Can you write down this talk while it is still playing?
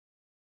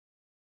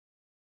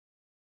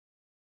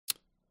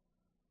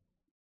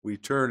We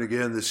turn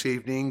again this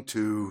evening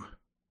to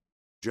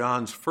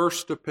John's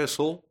first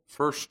epistle,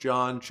 1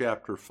 John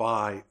chapter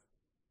 5.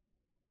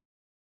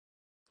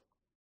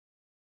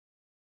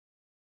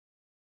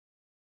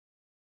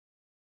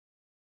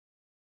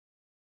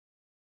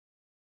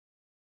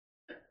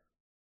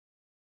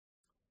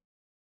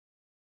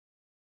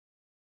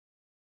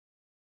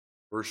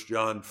 First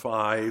John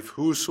 5,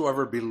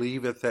 whosoever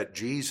believeth that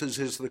Jesus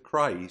is the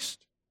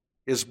Christ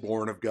is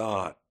born of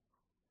God.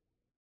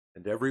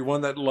 And every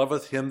one that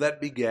loveth him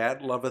that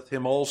begat, loveth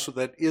him also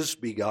that is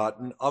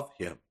begotten of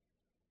him.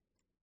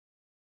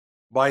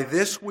 By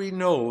this we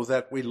know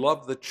that we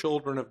love the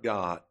children of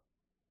God,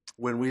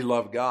 when we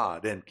love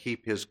God and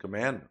keep his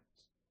commandments.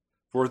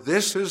 For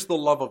this is the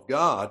love of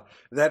God,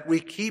 that we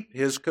keep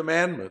his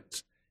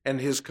commandments, and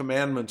his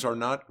commandments are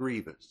not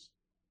grievous.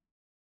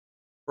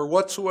 For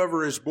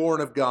whatsoever is born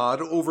of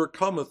God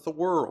overcometh the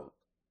world.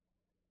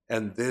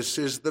 And this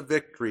is the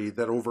victory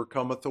that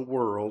overcometh the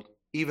world,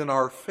 even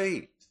our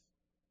faith.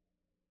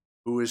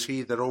 Who is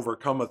he that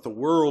overcometh the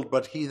world,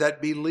 but he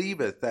that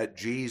believeth that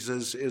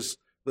Jesus is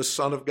the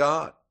Son of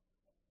God?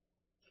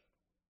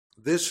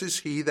 This is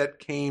he that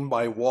came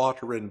by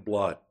water and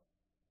blood,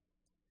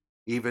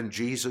 even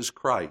Jesus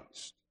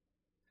Christ.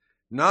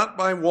 Not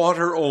by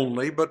water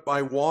only, but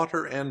by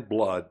water and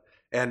blood.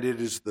 And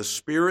it is the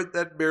Spirit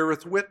that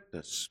beareth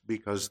witness,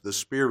 because the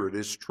Spirit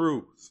is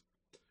truth.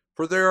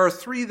 For there are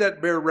three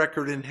that bear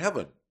record in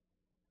heaven,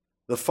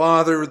 the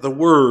Father, the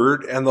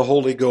Word, and the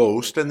Holy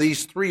Ghost, and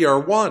these three are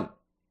one.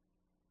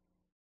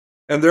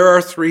 And there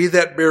are three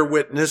that bear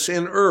witness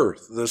in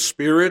earth, the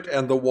Spirit,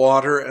 and the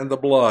water, and the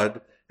blood,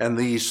 and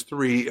these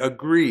three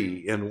agree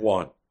in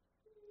one.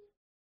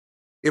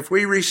 If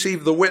we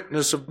receive the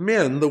witness of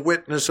men, the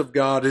witness of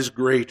God is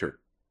greater.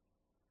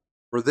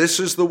 For this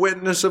is the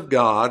witness of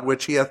God,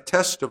 which he hath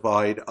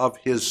testified of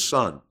his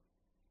Son.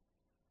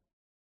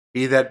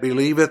 He that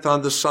believeth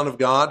on the Son of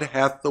God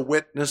hath the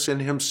witness in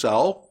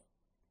himself.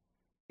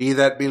 He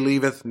that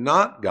believeth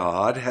not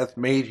God hath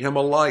made him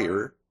a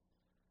liar,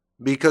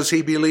 because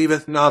he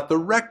believeth not the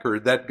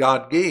record that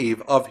God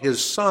gave of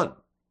his Son.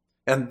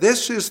 And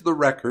this is the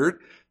record,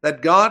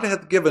 that God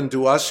hath given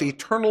to us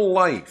eternal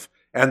life,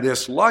 and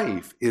this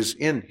life is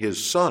in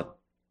his Son.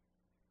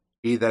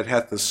 He that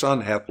hath the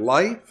Son hath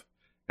life,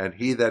 and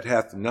he that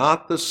hath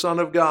not the Son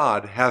of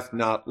God hath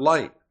not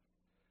life.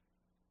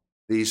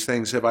 These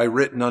things have I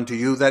written unto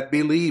you that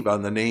believe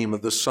on the name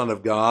of the Son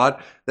of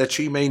God, that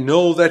ye may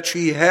know that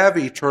ye have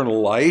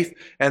eternal life,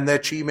 and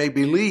that ye may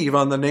believe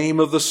on the name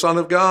of the Son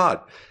of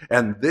God.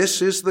 And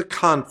this is the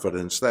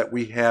confidence that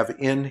we have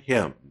in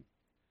him,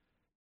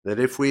 that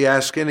if we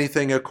ask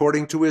anything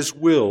according to his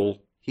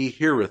will, he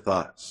heareth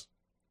us.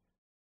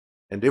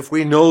 And if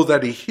we know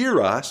that he hear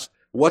us,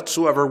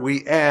 whatsoever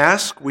we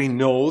ask, we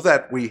know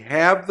that we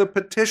have the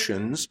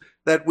petitions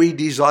that we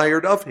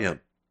desired of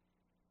him.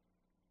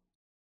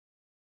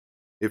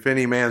 If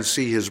any man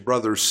see his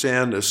brother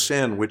sin, a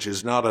sin which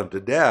is not unto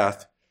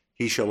death,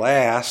 he shall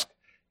ask,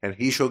 and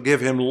he shall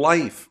give him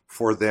life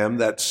for them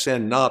that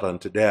sin not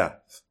unto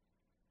death.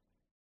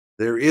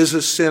 There is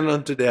a sin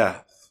unto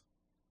death.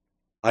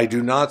 I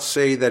do not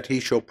say that he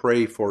shall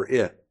pray for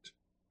it.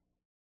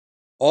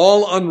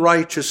 All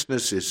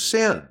unrighteousness is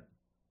sin,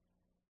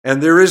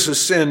 and there is a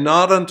sin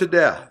not unto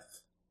death.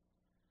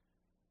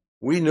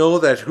 We know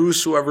that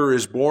whosoever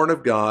is born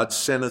of God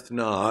sinneth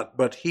not,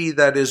 but he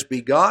that is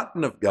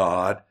begotten of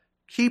God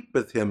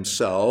keepeth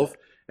himself,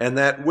 and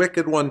that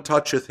wicked one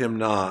toucheth him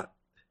not.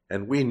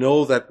 And we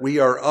know that we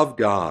are of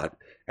God,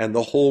 and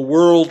the whole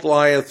world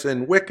lieth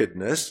in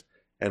wickedness,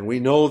 and we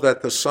know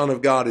that the Son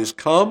of God is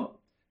come,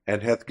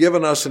 and hath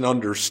given us an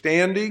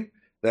understanding,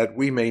 that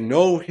we may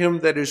know him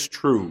that is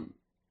true.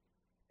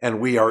 And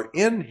we are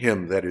in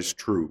him that is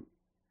true,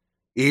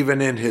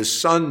 even in his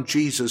Son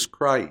Jesus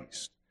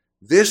Christ.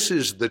 This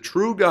is the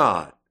true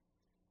God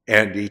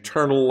and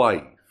eternal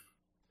life.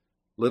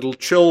 Little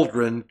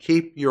children,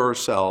 keep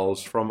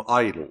yourselves from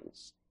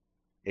idols.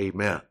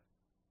 Amen.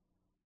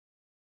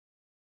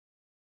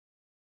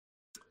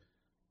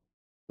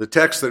 The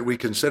text that we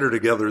consider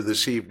together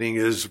this evening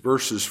is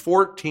verses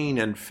 14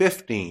 and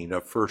 15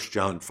 of 1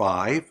 John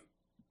 5.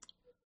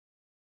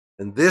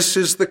 And this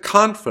is the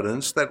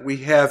confidence that we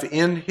have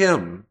in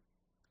him,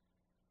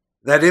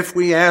 that if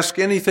we ask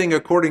anything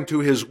according to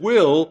his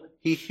will,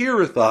 he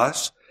heareth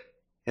us.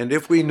 And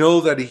if we know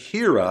that he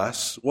hear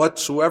us,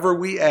 whatsoever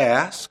we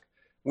ask,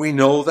 we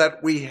know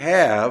that we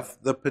have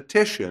the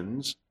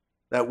petitions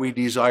that we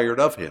desired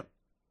of him.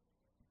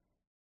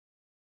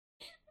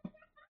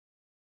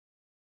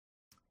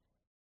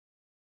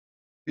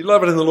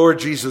 Beloved in the Lord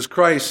Jesus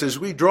Christ, as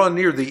we draw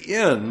near the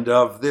end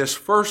of this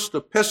first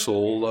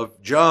epistle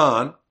of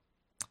John,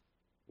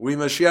 we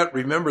must yet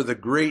remember the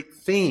great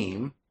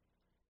theme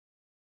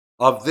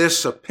of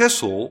this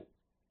epistle.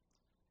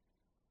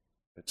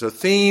 It's a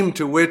theme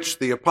to which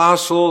the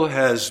apostle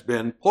has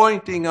been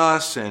pointing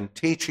us and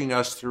teaching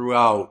us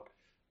throughout.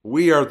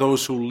 We are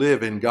those who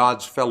live in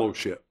God's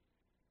fellowship.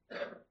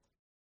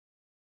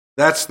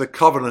 That's the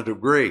covenant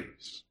of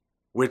grace,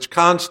 which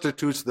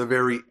constitutes the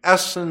very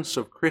essence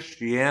of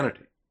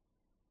Christianity.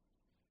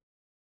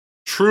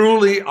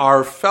 Truly,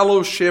 our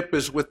fellowship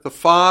is with the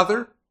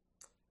Father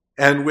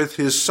and with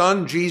his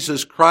Son,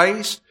 Jesus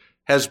Christ,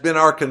 has been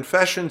our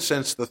confession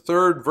since the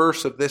 3rd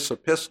verse of this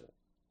epistle.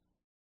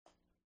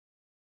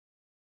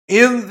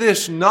 In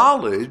this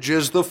knowledge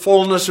is the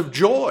fullness of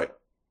joy.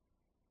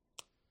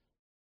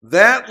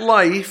 That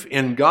life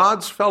in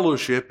God's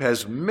fellowship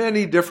has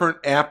many different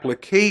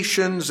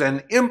applications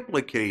and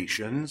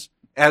implications,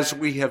 as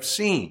we have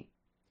seen.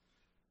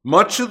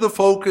 Much of the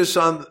focus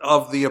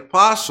of the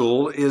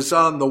apostle is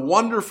on the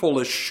wonderful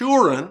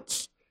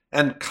assurance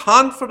and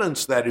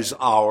confidence that is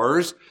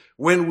ours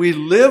when we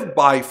live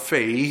by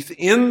faith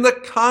in the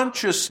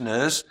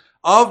consciousness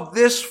of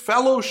this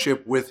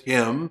fellowship with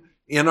him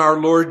in our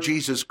Lord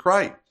Jesus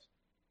Christ.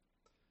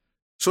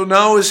 So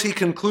now, as he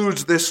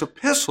concludes this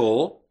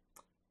epistle,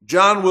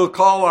 John will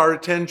call our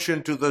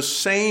attention to the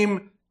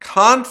same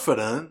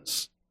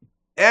confidence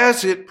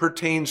as it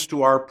pertains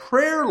to our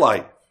prayer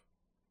life.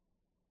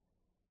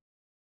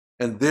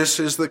 And this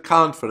is the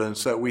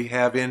confidence that we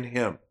have in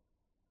him.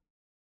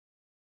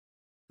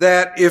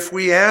 That if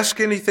we ask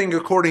anything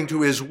according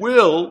to his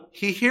will,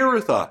 he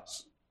heareth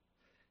us.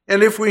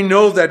 And if we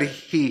know that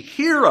he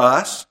hear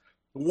us,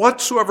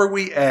 whatsoever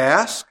we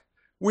ask,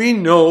 we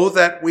know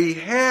that we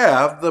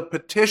have the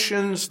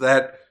petitions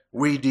that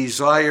we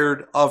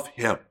desired of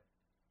him.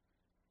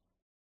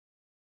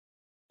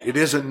 It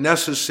isn't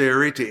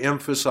necessary to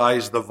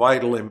emphasize the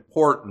vital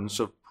importance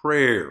of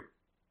prayer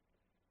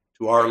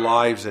to our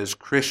lives as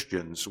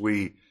Christians.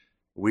 We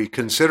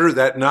considered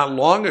that not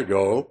long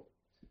ago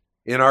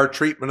in our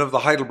treatment of the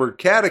Heidelberg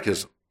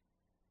Catechism.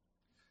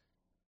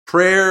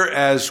 Prayer,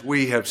 as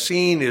we have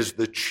seen, is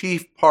the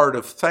chief part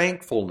of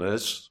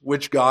thankfulness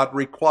which God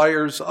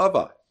requires of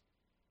us.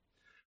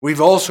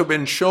 We've also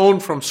been shown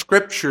from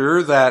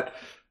Scripture that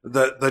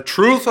the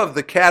truth of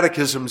the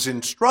Catechism's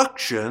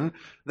instruction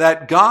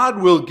that God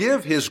will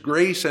give his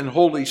grace and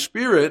Holy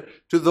Spirit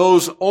to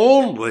those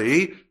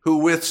only who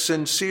with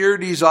sincere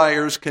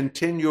desires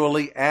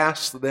continually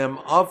ask them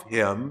of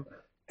him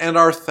and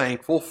are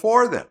thankful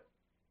for them.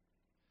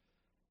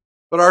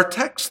 But our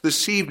text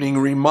this evening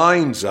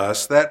reminds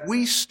us that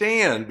we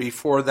stand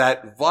before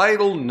that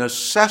vital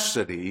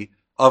necessity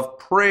of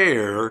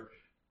prayer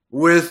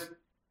with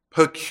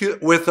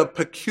a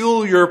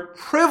peculiar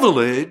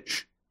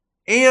privilege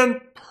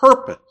and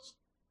purpose.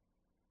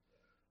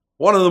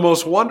 One of the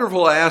most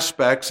wonderful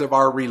aspects of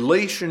our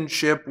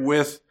relationship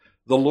with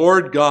the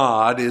Lord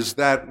God is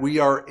that we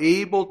are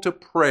able to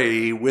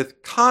pray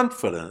with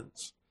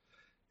confidence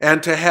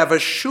and to have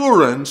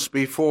assurance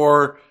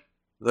before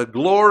the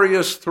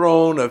glorious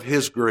throne of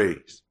his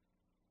grace.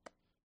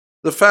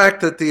 The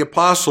fact that the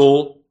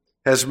apostle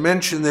has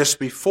mentioned this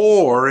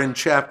before in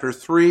chapter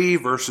 3,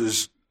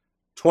 verses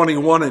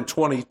 21 and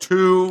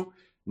 22,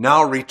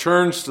 now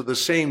returns to the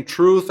same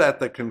truth at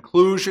the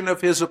conclusion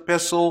of his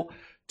epistle,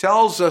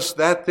 tells us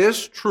that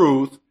this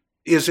truth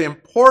is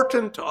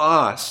important to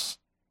us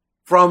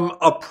from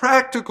a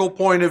practical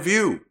point of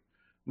view.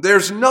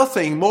 There's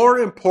nothing more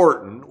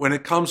important when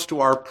it comes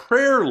to our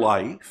prayer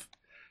life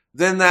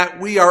than that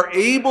we are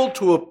able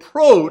to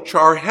approach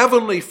our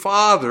Heavenly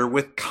Father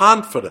with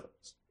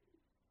confidence.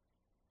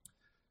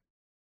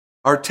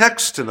 Our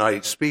text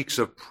tonight speaks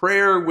of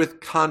prayer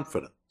with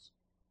confidence.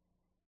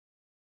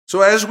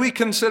 So as we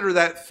consider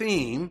that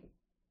theme,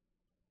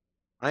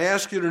 I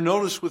ask you to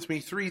notice with me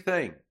 3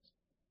 things.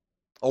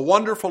 A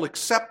wonderful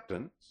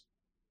acceptance,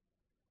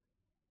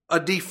 a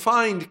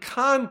defined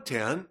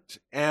content,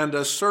 and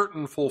a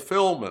certain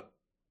fulfillment.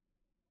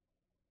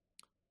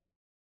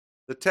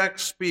 The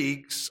text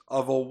speaks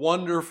of a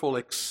wonderful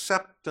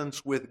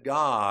acceptance with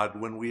God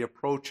when we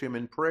approach him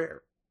in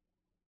prayer.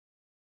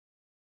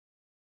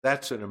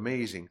 That's an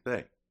amazing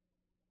thing.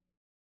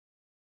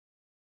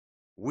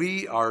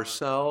 We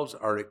ourselves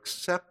are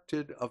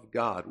accepted of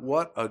God.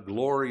 What a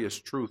glorious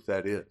truth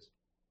that is.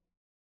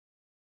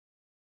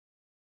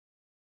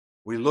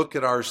 We look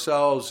at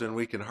ourselves and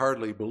we can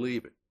hardly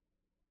believe it.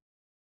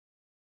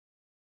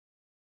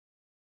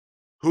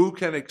 Who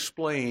can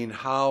explain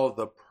how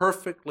the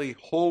perfectly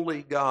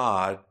holy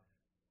God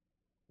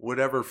would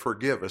ever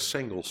forgive a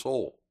single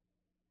soul?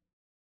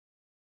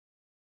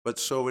 But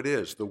so it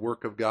is, the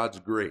work of God's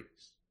grace.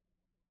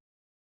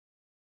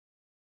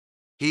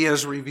 He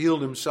has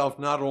revealed himself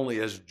not only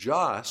as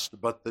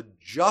just, but the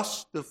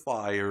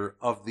justifier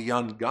of the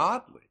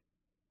ungodly.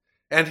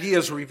 And he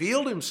has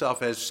revealed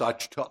himself as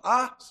such to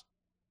us.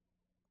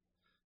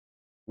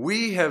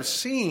 We have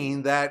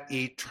seen that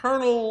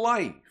eternal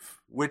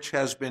life which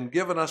has been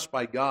given us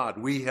by God.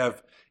 We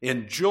have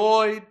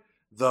enjoyed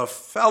the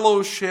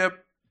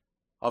fellowship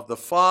of the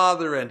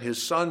Father and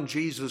his Son,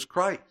 Jesus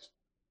Christ.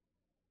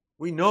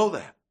 We know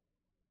that.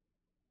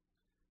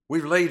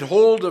 We've laid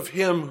hold of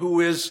him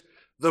who is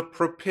the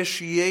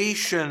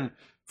propitiation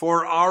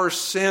for our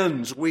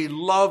sins. We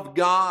love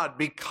God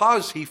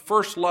because he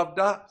first loved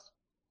us.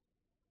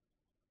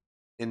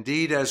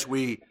 Indeed, as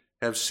we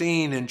have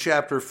seen in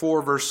chapter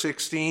 4, verse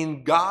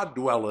 16, God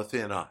dwelleth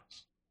in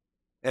us,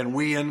 and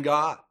we in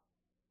God.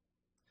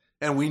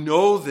 And we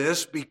know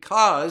this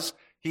because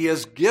he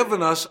has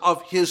given us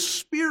of his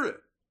Spirit.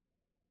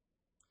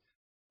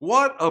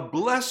 What a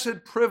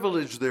blessed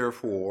privilege,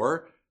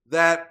 therefore,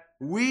 that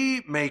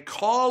we may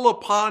call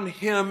upon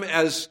him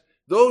as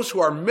those who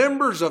are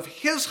members of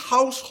his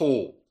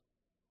household,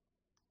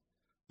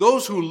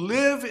 those who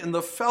live in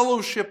the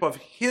fellowship of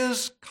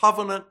his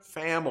covenant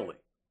family.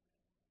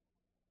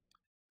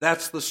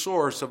 That's the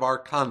source of our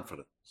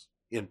confidence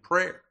in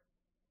prayer.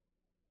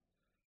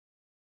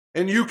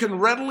 And you can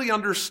readily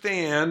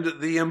understand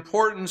the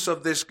importance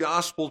of this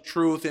gospel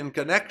truth in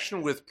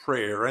connection with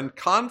prayer and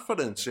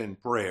confidence in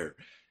prayer.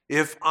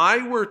 If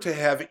I were to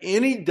have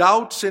any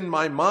doubts in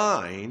my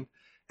mind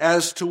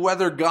as to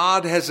whether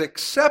God has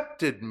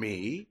accepted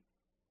me,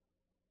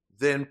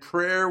 then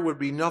prayer would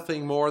be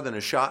nothing more than a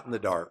shot in the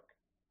dark.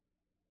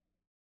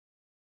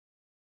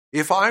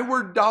 If I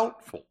were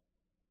doubtful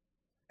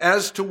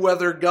as to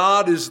whether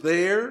God is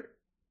there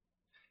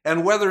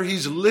and whether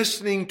he's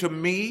listening to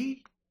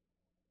me,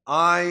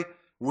 I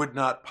would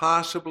not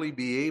possibly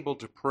be able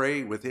to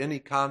pray with any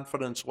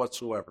confidence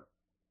whatsoever.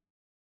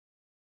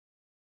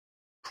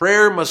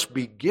 Prayer must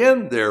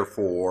begin,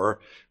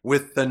 therefore,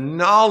 with the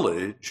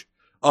knowledge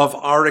of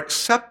our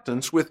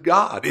acceptance with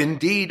God.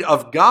 Indeed,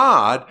 of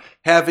God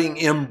having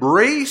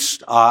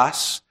embraced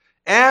us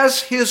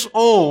as his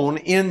own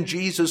in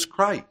Jesus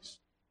Christ.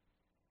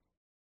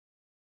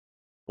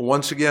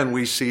 Once again,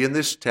 we see in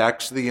this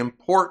text the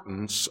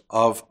importance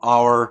of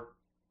our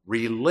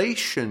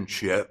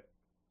relationship,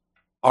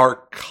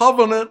 our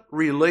covenant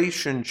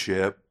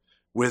relationship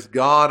with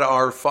God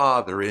our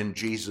Father in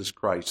Jesus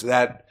Christ.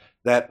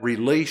 That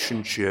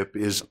relationship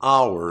is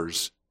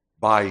ours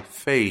by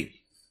faith.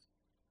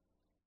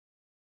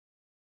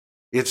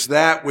 It's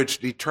that which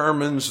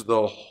determines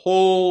the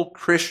whole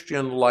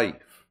Christian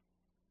life,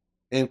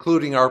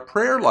 including our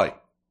prayer life.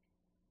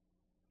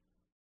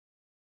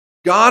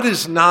 God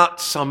is not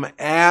some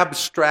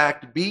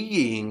abstract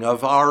being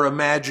of our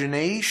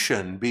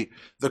imagination,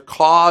 the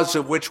cause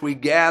of which we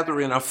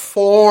gather in a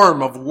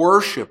form of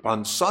worship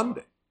on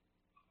Sunday.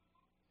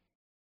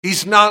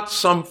 He's not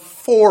some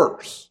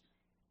force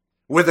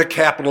with a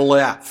capital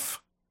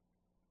F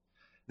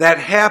that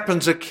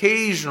happens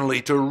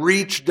occasionally to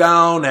reach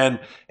down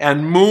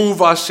and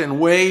move us in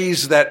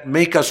ways that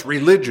make us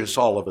religious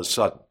all of a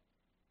sudden.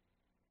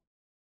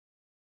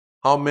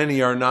 How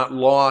many are not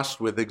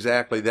lost with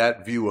exactly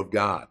that view of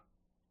God?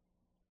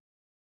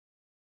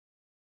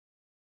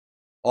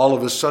 All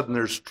of a sudden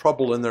there's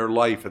trouble in their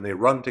life and they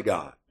run to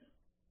God.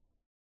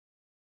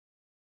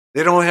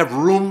 They don't have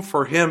room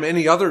for him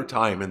any other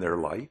time in their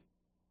life.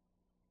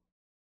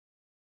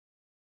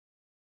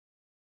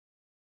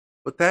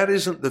 But that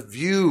isn't the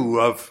view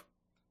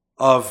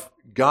of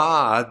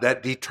God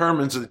that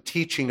determines the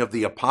teaching of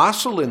the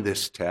apostle in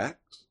this text.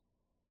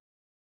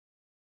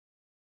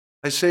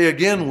 I say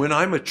again, when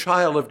I'm a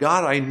child of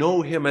God, I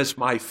know him as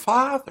my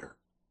Father.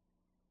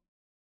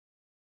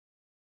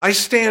 I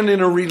stand in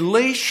a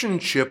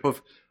relationship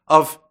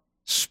of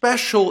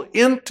special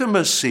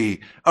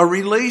intimacy, a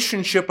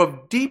relationship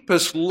of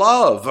deepest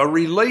love, a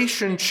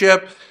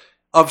relationship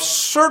of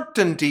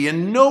certainty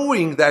in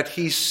knowing that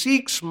he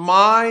seeks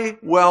my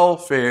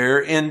welfare,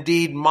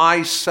 indeed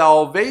my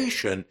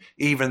salvation,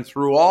 even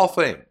through all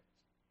things.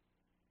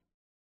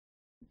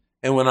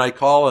 And when I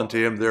call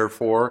unto him,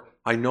 therefore,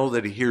 I know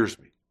that he hears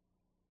me.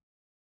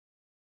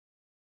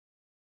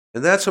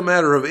 And that's a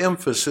matter of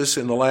emphasis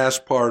in the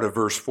last part of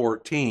verse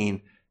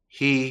 14.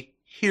 He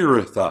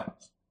heareth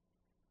us.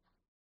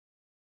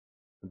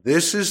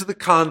 This is the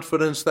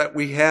confidence that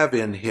we have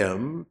in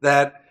him,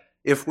 that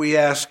if we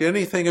ask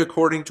anything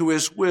according to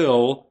his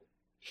will,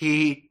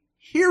 he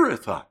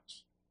heareth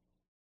us.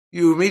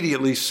 You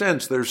immediately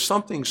sense there's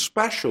something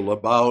special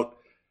about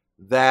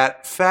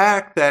that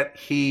fact that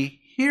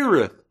he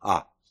heareth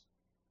us.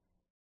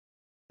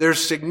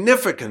 There's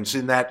significance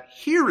in that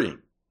hearing.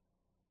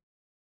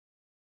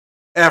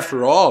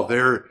 After all,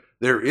 there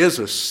is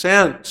a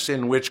sense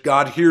in which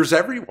God hears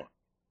everyone.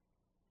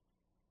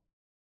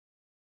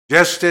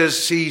 Just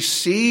as he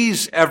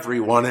sees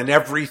everyone and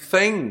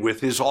everything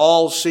with his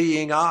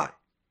all-seeing eye.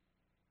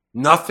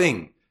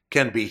 Nothing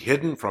can be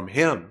hidden from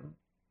him.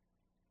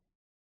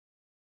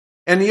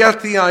 And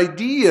yet the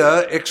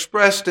idea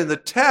expressed in the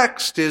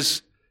text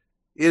is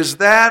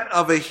that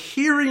of a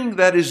hearing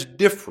that is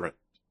different.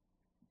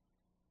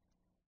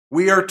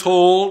 We are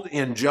told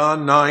in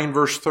John 9,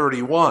 verse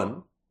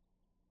 31,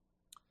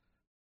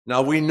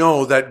 now we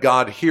know that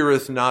God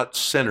heareth not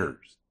sinners.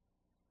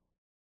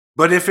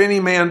 But if any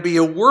man be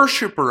a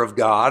worshipper of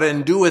God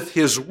and doeth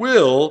his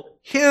will,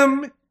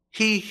 him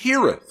he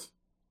heareth.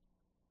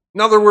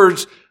 In other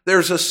words,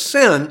 there's a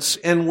sense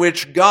in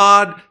which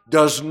God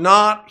does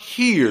not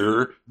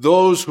hear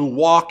those who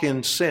walk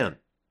in sin.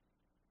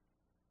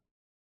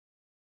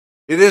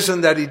 It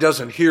isn't that he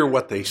doesn't hear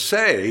what they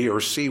say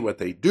or see what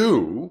they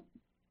do,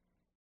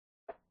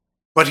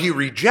 but he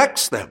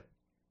rejects them.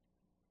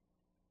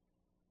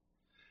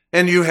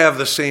 And you have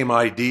the same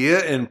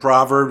idea in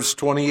Proverbs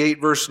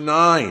 28, verse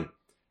 9.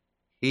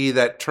 He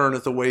that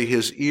turneth away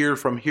his ear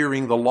from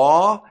hearing the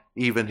law,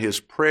 even his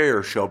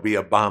prayer shall be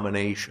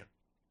abomination.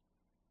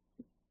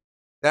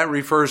 That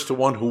refers to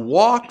one who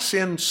walks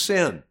in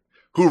sin,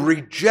 who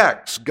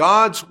rejects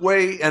God's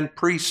way and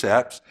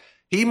precepts,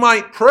 he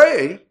might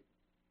pray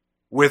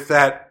with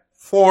that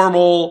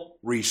formal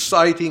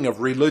reciting of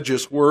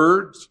religious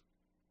words,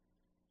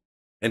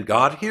 and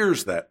God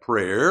hears that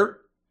prayer.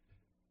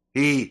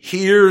 He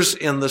hears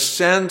in the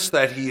sense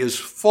that he is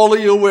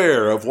fully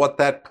aware of what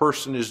that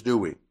person is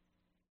doing.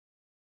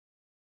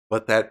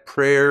 But that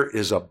prayer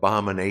is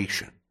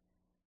abomination.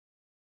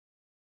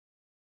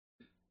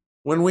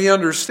 When we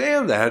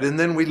understand that, and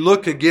then we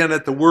look again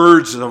at the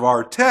words of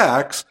our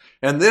text,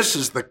 and this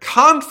is the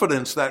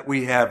confidence that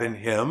we have in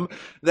him,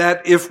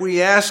 that if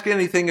we ask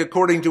anything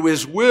according to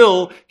his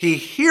will, he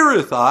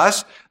heareth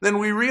us, then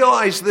we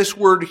realize this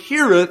word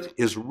heareth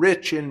is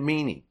rich in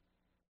meaning.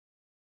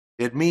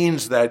 It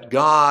means that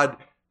God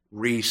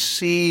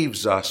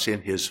receives us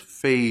in his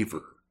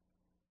favor.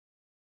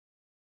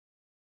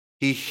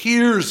 He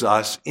hears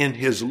us in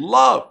his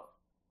love.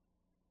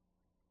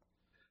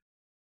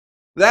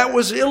 That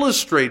was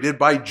illustrated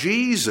by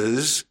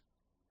Jesus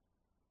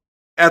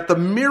at the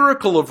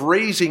miracle of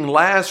raising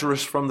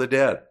Lazarus from the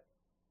dead.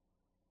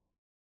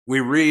 We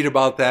read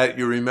about that,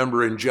 you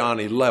remember, in John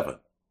 11.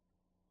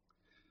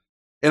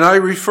 And I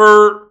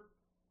refer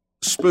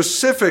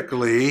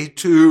specifically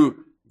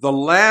to the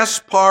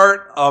last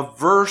part of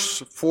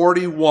verse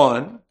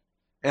 41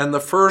 and the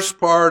first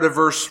part of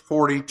verse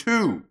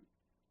 42.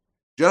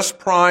 Just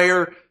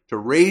prior to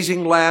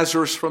raising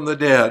Lazarus from the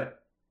dead,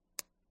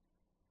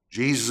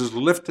 Jesus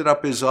lifted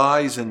up his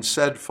eyes and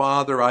said,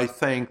 Father, I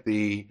thank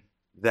thee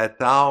that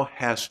thou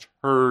hast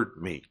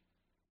heard me.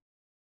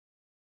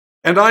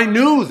 And I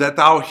knew that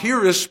thou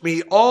hearest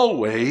me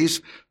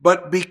always,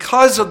 but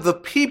because of the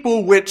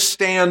people which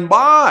stand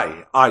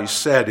by, I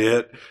said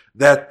it,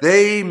 that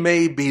they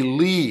may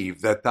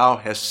believe that thou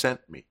hast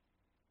sent me.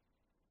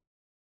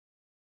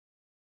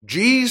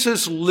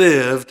 Jesus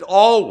lived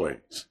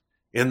always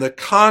in the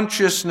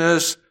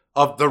consciousness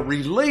of the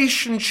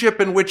relationship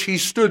in which he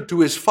stood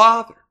to his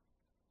Father.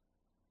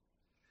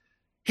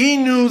 He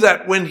knew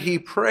that when he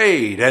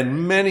prayed,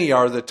 and many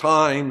are the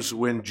times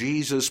when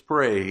Jesus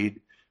prayed,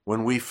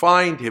 when we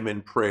find him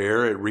in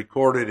prayer, it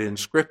recorded in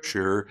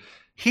Scripture,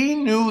 he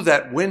knew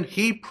that when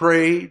he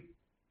prayed,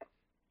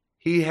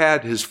 he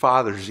had his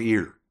Father's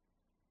ear.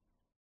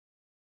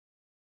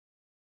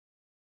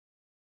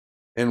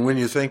 And when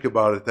you think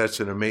about it, that's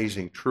an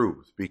amazing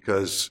truth,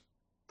 because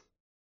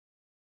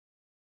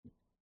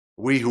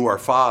we who are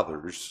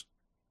fathers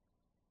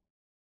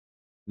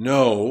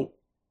know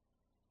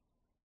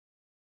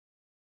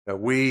that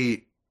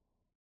we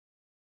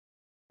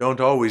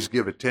don't always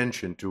give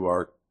attention to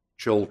our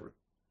children.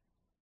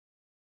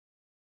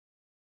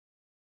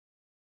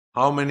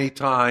 How many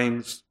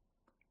times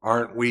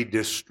aren't we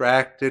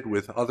distracted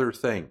with other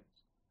things?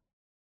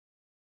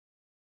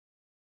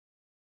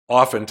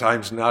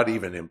 Oftentimes not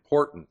even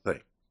important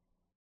things.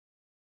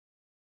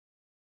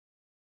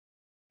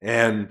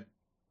 And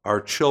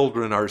our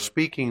children are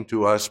speaking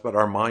to us, but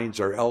our minds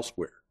are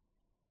elsewhere.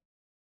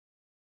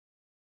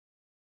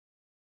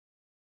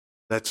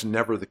 That's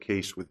never the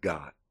case with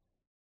God.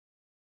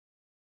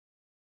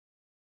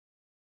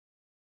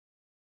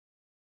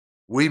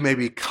 We may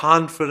be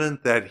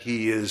confident that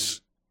he is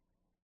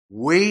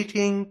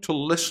waiting to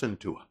listen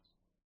to us.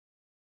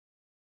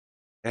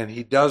 And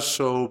he does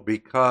so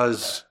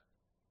because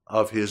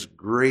of his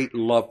great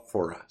love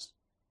for us,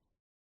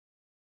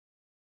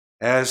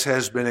 as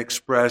has been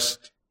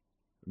expressed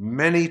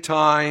many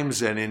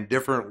times and in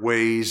different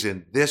ways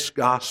in this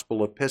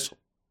gospel epistle.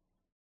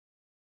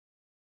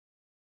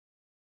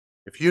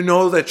 If you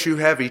know that you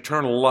have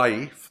eternal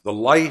life, the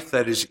life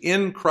that is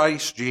in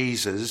Christ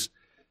Jesus,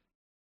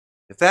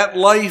 if that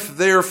life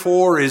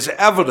therefore is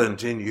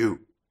evident in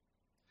you,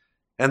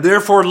 and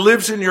therefore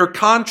lives in your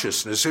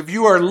consciousness, if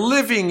you are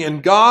living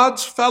in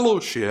God's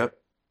fellowship,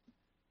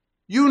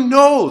 you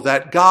know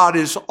that God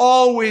is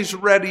always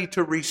ready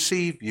to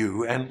receive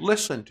you and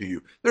listen to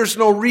you. There's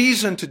no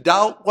reason to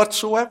doubt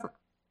whatsoever.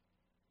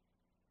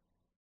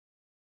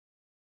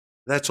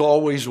 That's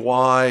always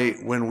why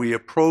when we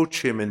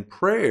approach him in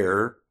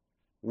prayer,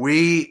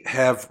 we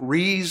have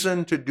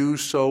reason to do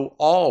so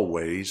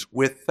always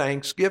with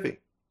thanksgiving.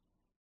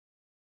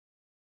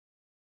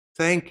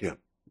 Thank him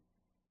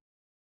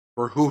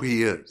for who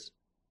he is,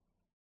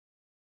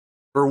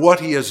 for what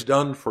he has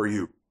done for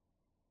you,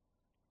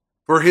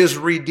 for his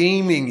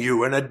redeeming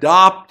you and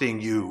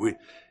adopting you,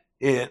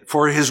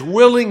 for his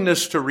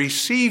willingness to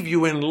receive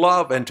you in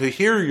love and to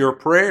hear your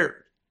prayers.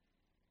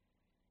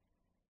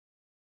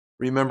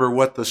 Remember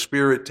what the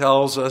Spirit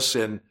tells us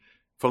in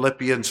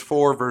Philippians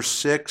 4, verse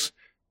 6,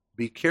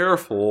 be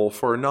careful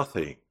for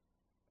nothing,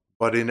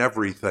 but in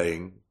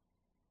everything,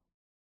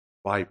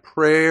 by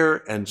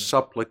prayer and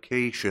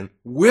supplication,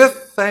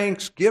 with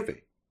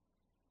thanksgiving,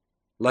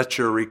 let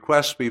your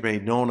requests be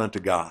made known unto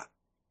God.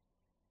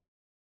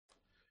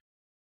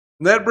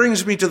 And that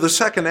brings me to the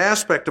second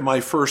aspect of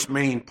my first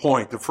main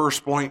point, the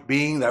first point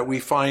being that we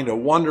find a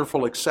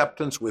wonderful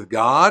acceptance with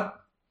God.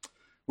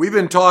 We've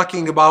been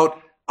talking about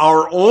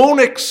our own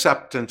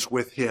acceptance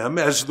with him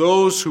as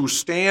those who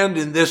stand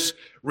in this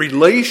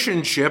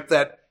relationship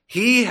that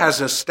He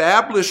has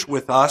established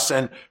with us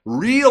and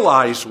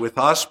realized with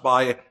us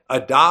by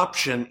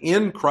adoption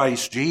in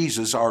Christ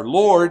Jesus our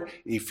Lord,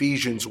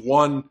 Ephesians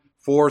 1,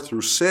 4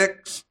 through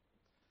 6.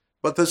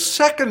 But the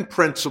second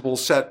principle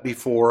set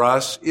before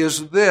us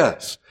is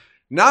this.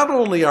 Not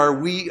only are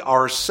we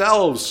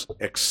ourselves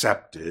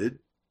accepted,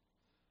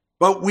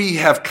 but we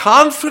have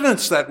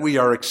confidence that we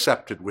are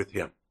accepted with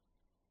Him.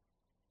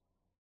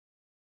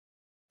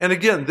 And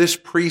again, this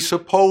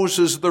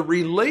presupposes the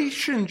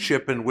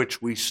relationship in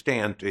which we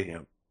stand to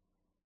Him.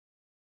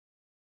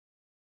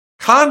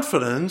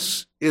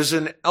 Confidence is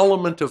an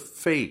element of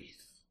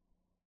faith.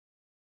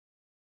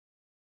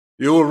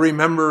 You will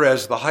remember,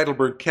 as the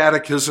Heidelberg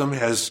Catechism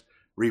has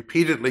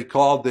repeatedly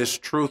called this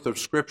truth of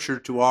Scripture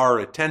to our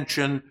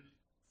attention,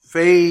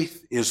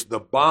 faith is the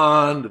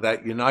bond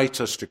that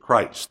unites us to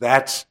Christ.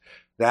 That's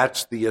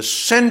the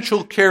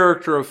essential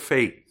character of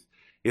faith.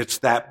 It's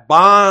that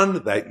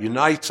bond that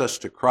unites us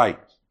to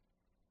Christ.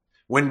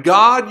 When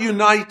God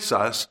unites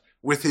us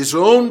with His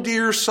own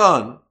dear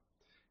Son,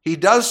 He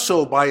does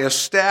so by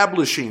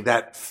establishing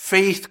that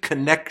faith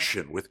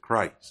connection with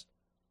Christ.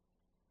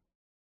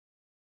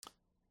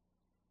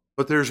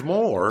 But there's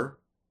more,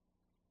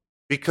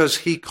 because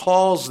He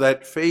calls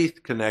that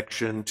faith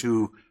connection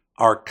to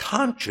our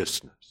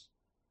consciousness.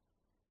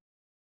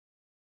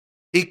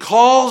 He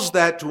calls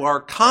that to our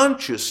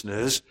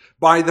consciousness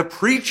by the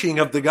preaching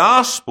of the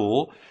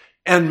gospel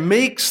and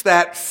makes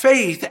that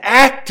faith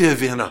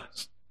active in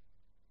us.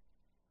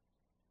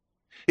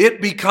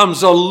 It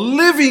becomes a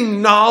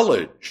living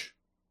knowledge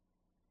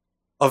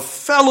of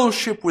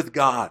fellowship with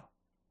God,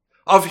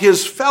 of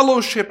His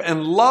fellowship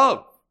and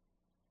love.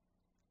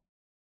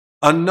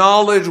 A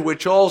knowledge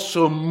which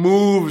also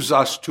moves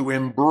us to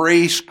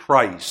embrace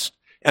Christ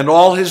and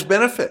all His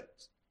benefits.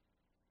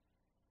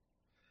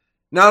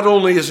 Not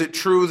only is it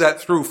true that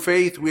through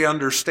faith we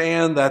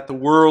understand that the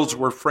worlds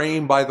were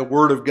framed by the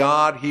Word of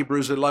God,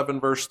 Hebrews 11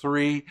 verse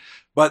 3,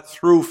 but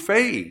through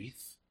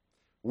faith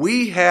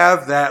we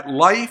have that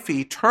life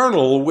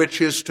eternal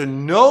which is to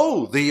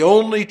know the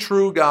only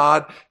true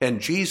God and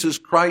Jesus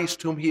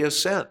Christ whom He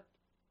has sent.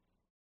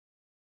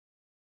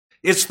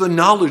 It's the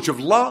knowledge of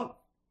love,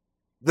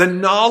 the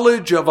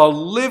knowledge of a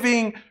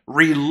living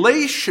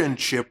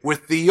relationship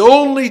with the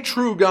only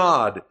true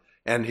God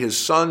and His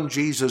Son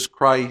Jesus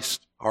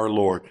Christ our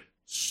Lord.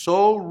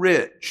 So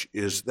rich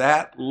is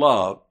that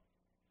love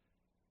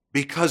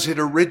because it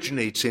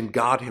originates in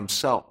God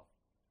Himself.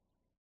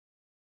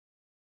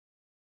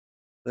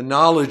 The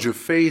knowledge of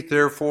faith,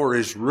 therefore,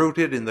 is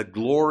rooted in the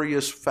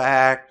glorious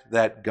fact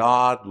that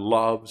God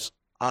loves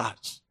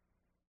us.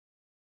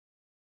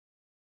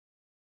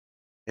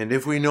 And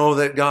if we know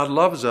that God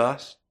loves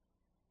us,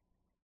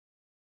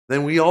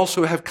 then we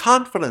also have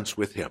confidence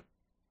with Him.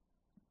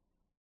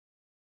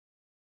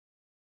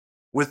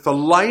 With the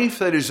life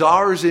that is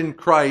ours in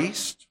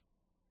Christ,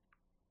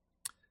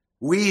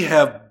 we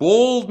have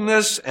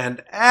boldness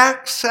and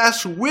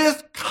access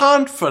with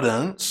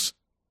confidence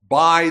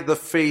by the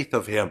faith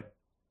of Him.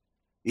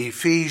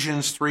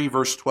 Ephesians 3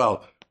 verse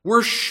 12.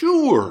 We're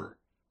sure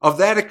of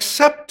that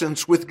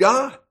acceptance with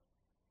God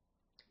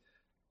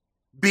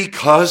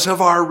because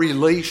of our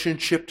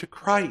relationship to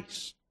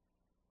Christ.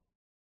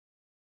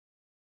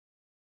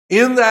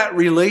 In that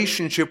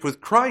relationship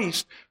with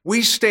Christ,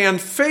 we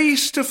stand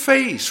face to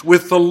face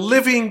with the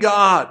living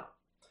God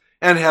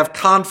and have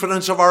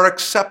confidence of our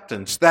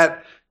acceptance.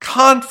 That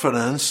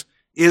confidence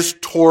is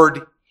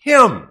toward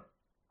Him.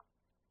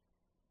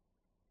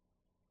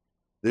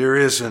 There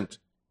isn't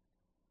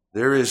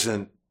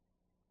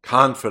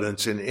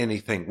confidence in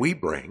anything we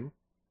bring.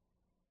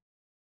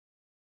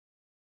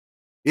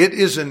 It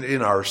isn't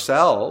in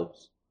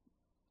ourselves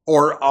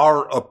or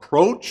our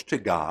approach to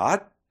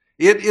God.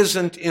 It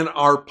isn't in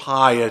our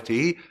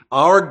piety,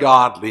 our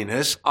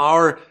godliness,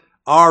 our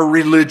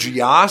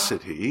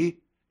religiosity.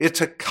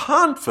 It's a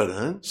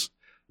confidence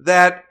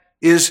that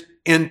is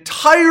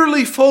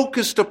entirely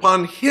focused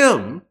upon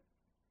Him,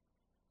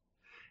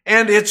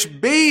 and it's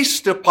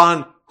based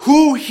upon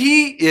who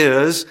He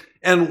is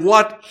and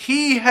what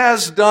He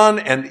has done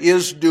and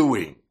is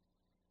doing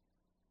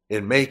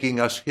in making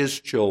us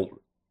His children.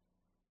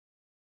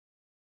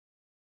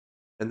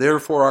 And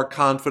therefore our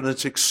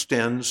confidence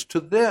extends to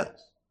this.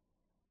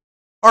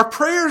 Our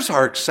prayers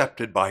are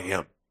accepted by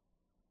Him.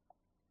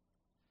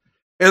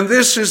 And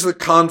this is the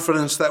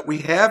confidence that we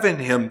have in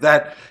Him,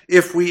 that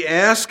if we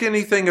ask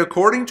anything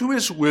according to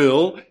His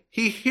will,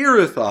 He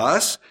heareth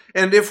us.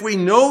 And if we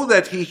know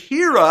that He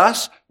hear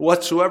us,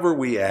 whatsoever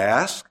we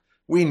ask,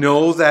 we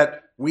know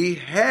that we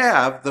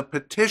have the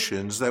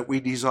petitions that we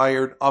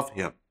desired of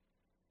Him.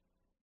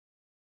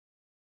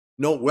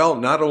 Note well,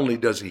 not only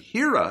does He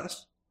hear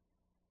us,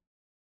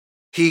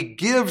 He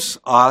gives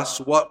us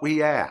what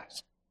we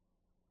ask.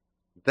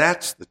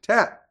 That's the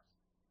text.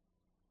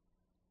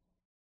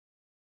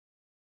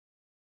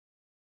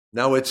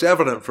 Now, it's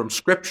evident from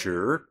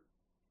Scripture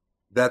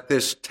that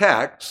this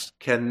text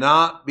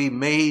cannot be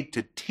made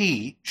to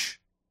teach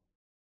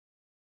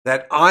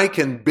that I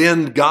can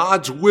bend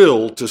God's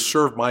will to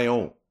serve my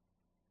own.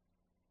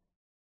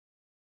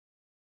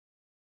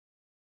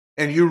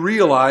 And you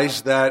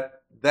realize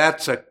that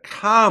that's a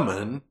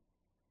common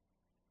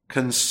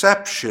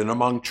conception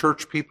among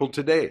church people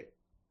today.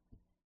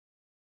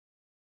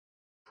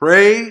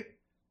 Pray,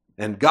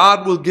 and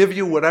God will give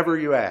you whatever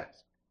you ask.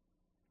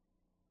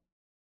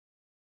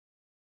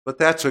 But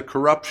that's a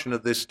corruption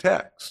of this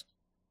text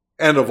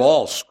and of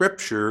all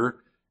Scripture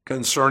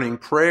concerning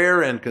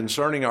prayer and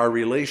concerning our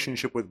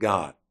relationship with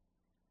God.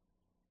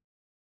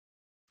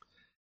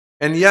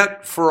 And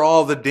yet, for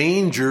all the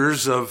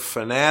dangers of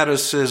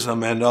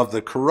fanaticism and of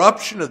the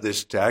corruption of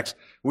this text,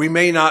 we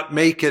may not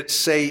make it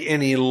say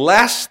any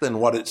less than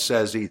what it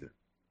says either.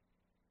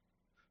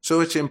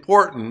 So it's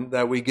important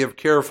that we give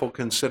careful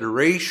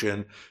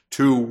consideration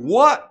to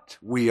what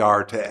we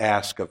are to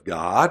ask of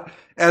God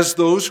as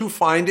those who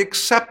find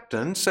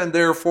acceptance and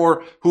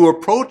therefore who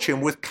approach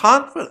Him with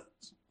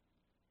confidence.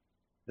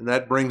 And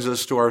that brings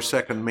us to our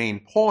second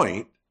main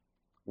point.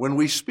 When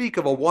we speak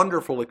of a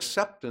wonderful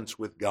acceptance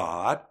with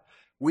God,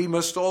 we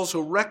must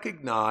also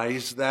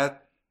recognize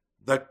that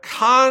the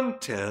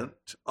content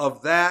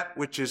of that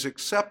which is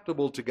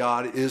acceptable to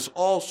God is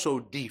also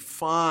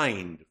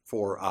defined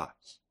for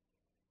us.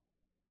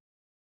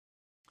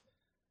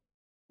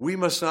 We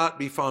must not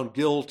be found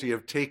guilty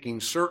of taking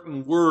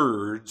certain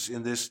words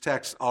in this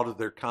text out of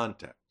their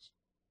context.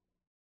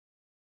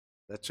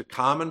 That's a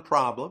common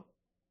problem.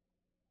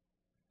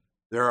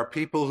 There are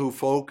people who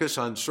focus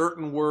on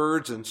certain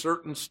words and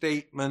certain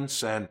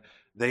statements, and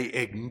they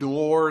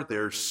ignore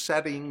their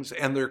settings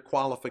and their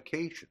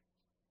qualifications.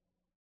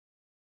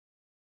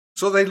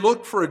 So they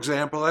look, for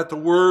example, at the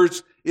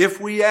words,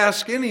 if we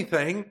ask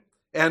anything,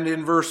 and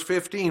in verse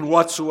 15,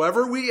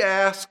 whatsoever we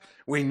ask,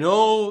 we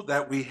know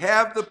that we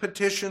have the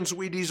petitions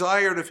we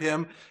desired of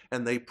Him,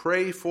 and they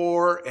pray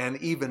for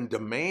and even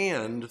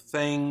demand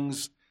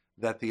things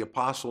that the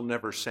apostle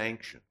never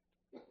sanctioned.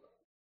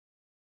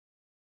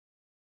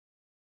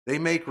 They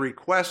make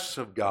requests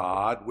of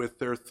God with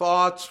their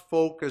thoughts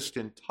focused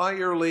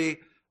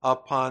entirely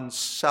upon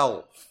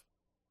self,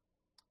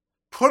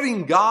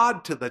 putting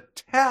God to the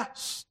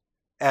test,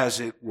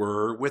 as it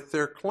were, with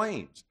their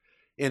claims.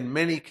 In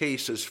many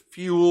cases,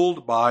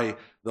 fueled by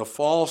the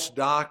false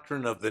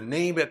doctrine of the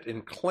name it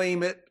and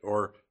claim it,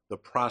 or the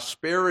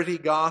prosperity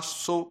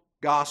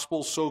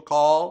gospel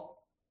so-called.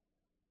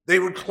 They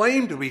would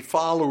claim to be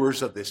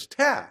followers of this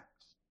text,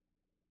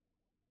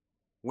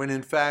 when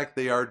in fact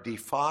they are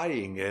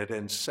defying it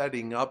and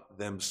setting up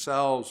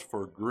themselves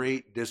for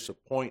great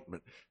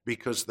disappointment,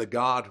 because the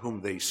God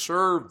whom they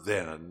serve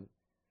then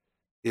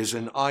is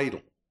an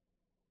idol,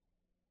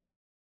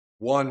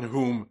 one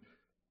whom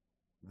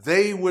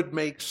they would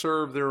make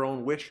serve their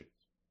own wishes.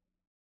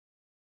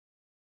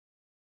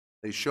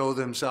 They show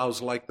themselves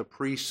like the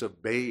priests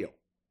of Baal.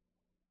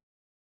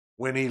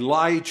 When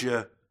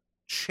Elijah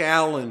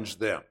challenged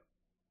them,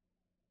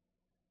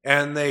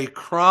 and they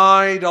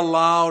cried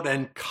aloud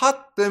and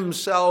cut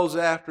themselves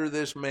after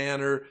this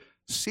manner,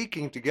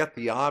 seeking to get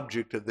the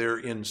object of their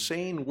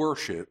insane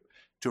worship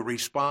to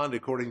respond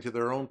according to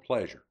their own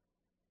pleasure.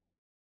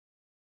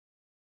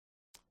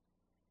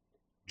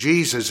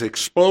 Jesus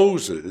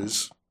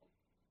exposes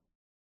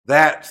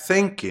that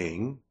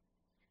thinking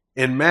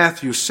in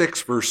Matthew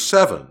 6, verse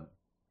 7,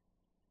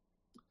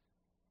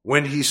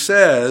 when He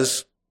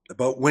says,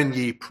 but when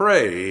ye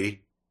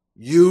pray,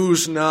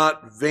 use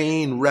not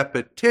vain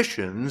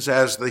repetitions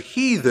as the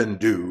heathen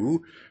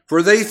do,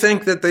 for they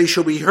think that they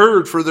shall be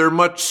heard for their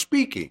much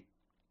speaking.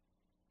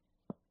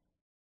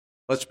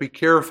 Let's be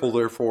careful,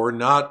 therefore,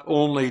 not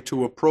only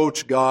to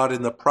approach God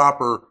in the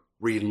proper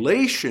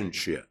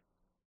relationship,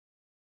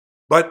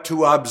 but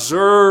to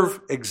observe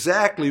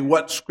exactly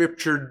what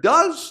Scripture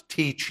does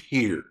teach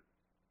here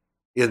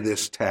in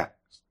this text.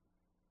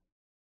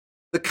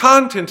 The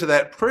content of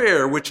that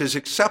prayer, which is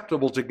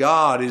acceptable to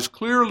God, is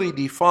clearly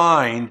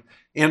defined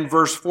in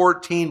verse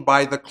 14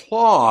 by the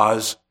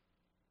clause,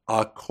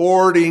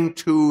 according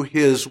to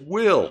His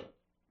will.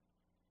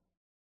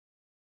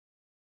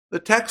 The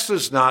text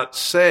does not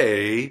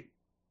say,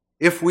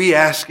 if we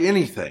ask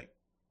anything,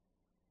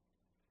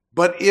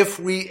 but if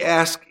we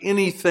ask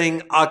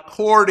anything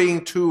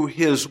according to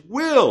His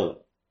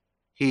will,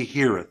 He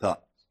heareth us.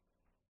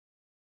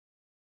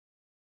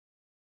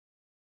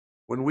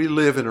 When we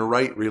live in a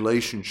right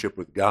relationship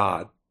with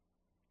God,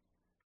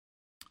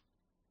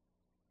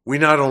 we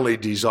not only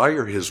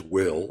desire His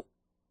will,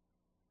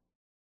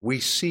 we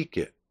seek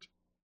it.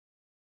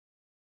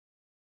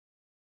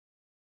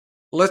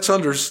 Let's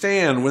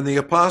understand, when the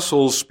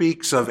apostle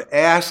speaks of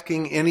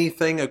asking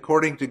anything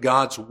according to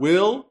God's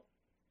will,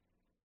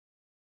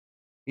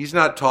 he's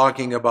not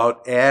talking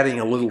about adding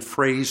a little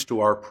phrase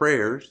to our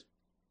prayers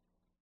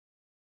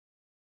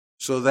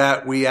so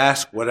that we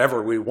ask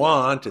whatever we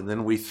want and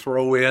then we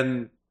throw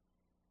in,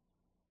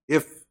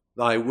 if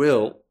thy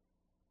will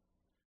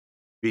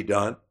be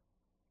done,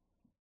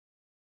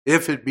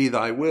 if it be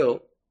thy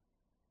will.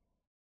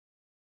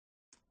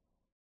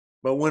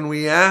 But when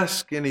we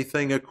ask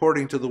anything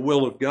according to the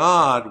will of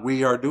God,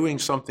 we are doing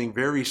something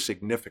very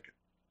significant.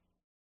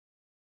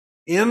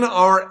 In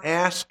our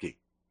asking,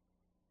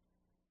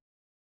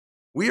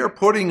 we are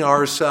putting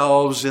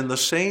ourselves in the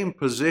same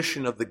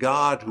position of the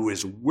God who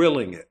is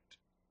willing it.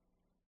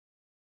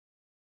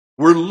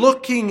 We're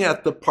looking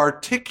at the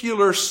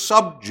particular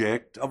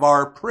subject of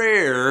our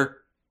prayer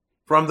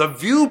from the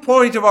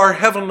viewpoint of our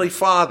Heavenly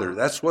Father.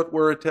 That's what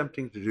we're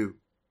attempting to do.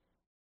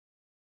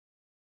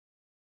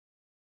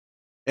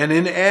 And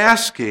in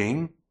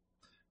asking,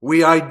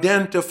 we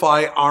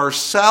identify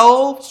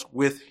ourselves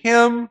with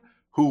Him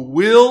who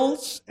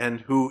wills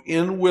and who,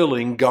 in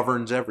willing,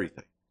 governs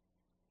everything.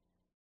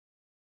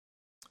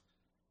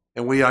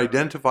 And we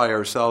identify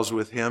ourselves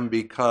with Him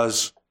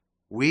because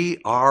we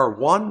are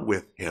one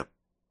with Him.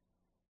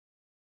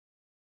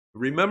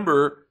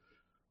 Remember,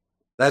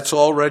 that's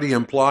already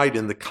implied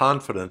in the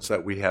confidence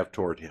that we have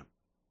toward Him.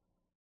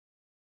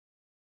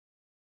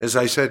 As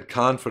I said,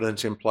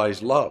 confidence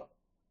implies love.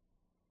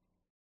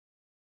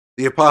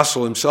 The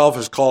apostle himself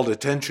has called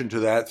attention to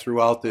that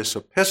throughout this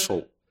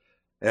epistle,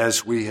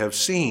 as we have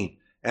seen.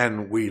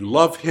 And we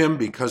love Him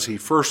because He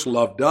first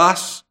loved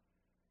us.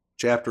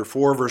 Chapter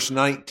 4, verse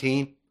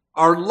 19.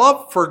 Our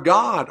love for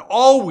God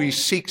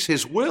always seeks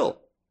His will.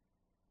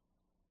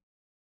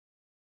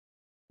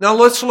 Now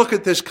let's look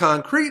at this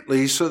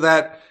concretely so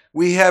that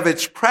we have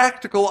its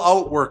practical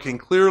outworking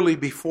clearly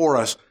before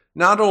us.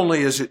 Not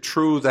only is it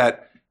true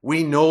that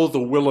we know the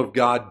will of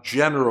God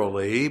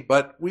generally,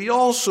 but we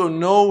also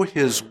know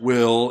His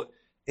will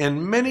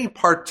in many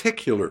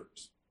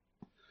particulars.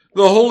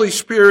 The Holy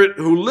Spirit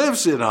who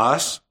lives in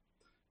us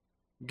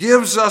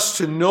gives us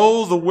to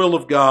know the will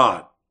of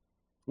God.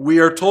 We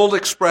are told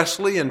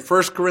expressly in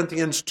 1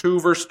 Corinthians 2,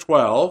 verse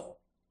 12,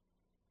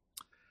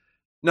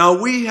 "Now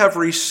we have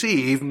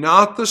received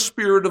not the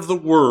spirit of the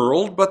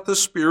world, but the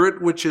Spirit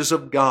which is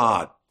of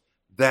God,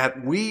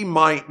 that we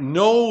might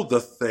know the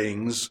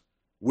things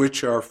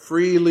which are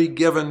freely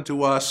given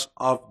to us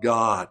of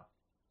God."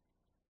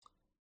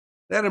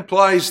 That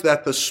implies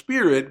that the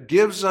Spirit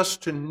gives us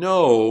to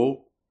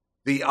know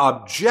the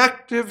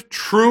objective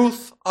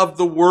truth of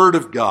the Word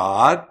of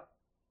God,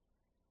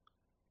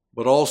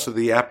 but also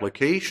the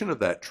application of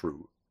that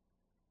truth.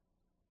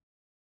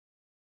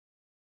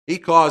 He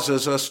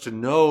causes us to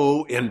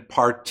know in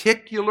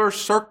particular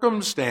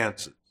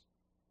circumstances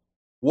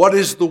what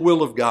is the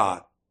will of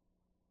God,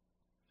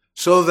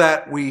 so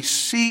that we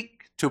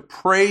seek to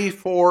pray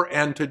for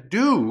and to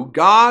do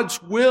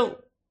God's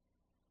will.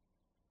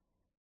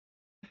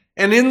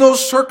 And in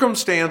those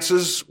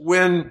circumstances,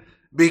 when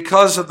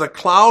because of the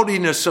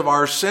cloudiness of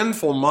our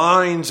sinful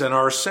minds and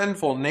our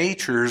sinful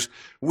natures,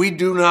 we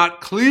do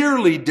not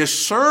clearly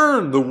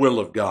discern the will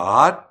of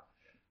God,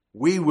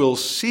 we will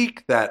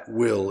seek that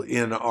will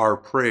in our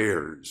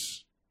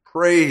prayers,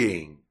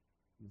 praying,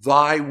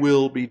 "Thy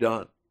will be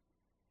done."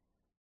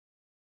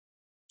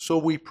 So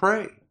we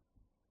pray.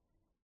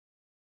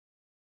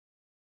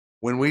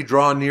 When we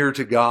draw near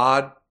to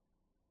God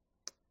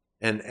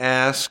and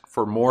ask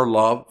for more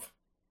love,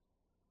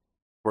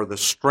 for the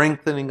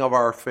strengthening of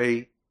our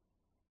faith,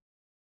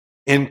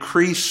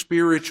 increased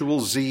spiritual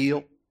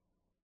zeal,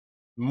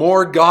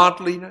 more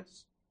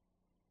godliness,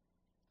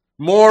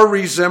 more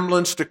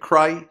resemblance to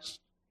Christ,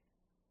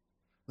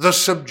 the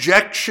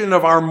subjection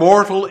of our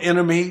mortal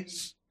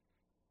enemies,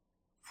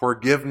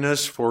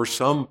 forgiveness for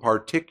some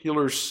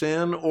particular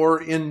sin, or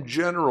in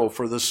general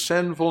for the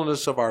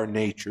sinfulness of our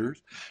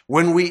natures,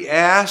 when we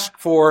ask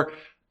for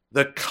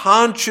the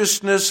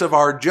consciousness of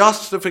our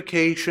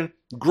justification,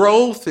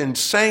 growth in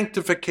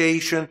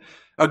sanctification,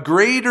 a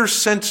greater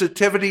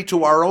sensitivity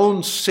to our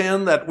own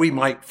sin that we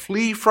might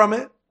flee from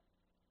it,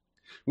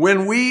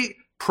 when we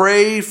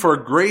pray for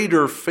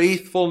greater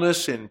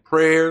faithfulness in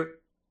prayer,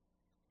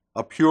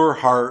 a pure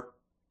heart,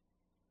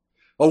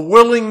 a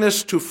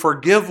willingness to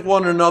forgive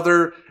one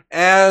another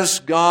as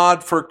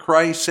God for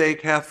Christ's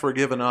sake hath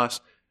forgiven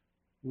us,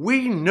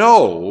 we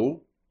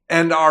know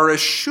and are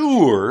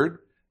assured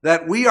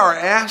that we are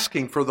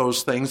asking for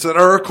those things that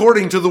are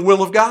according to the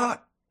will of God.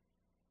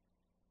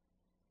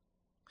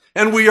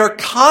 And we are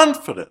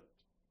confident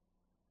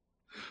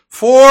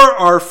for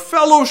our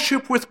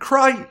fellowship with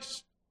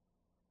Christ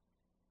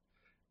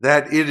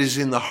that it is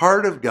in the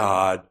heart of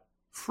God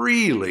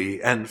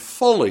freely and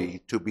fully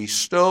to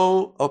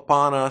bestow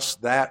upon us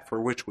that for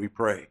which we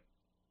pray.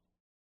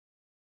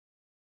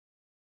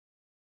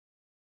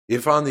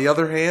 If, on the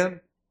other hand,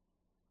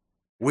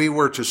 we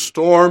were to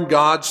storm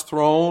God's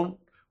throne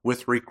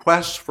with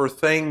requests for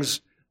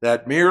things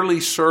that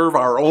merely serve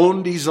our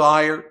own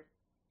desire,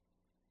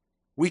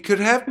 we could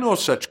have no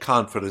such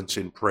confidence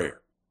in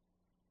prayer.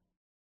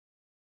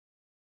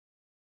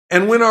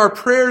 And when our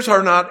prayers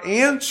are not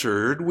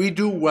answered, we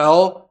do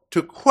well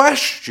to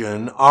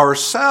question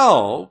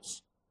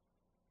ourselves,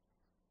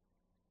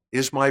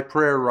 is my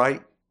prayer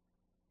right?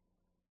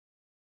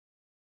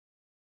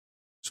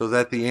 So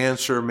that the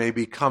answer may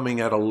be coming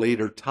at a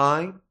later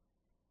time?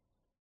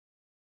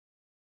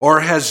 Or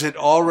has it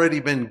already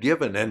been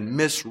given and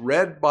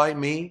misread by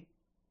me?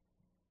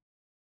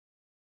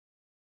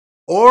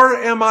 Or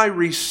am I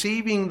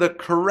receiving the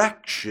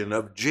correction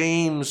of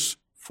James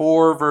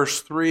 4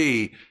 verse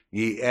 3?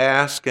 Ye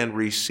ask and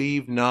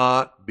receive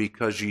not,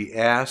 because ye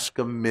ask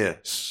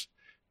amiss,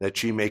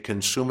 that ye may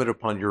consume it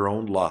upon your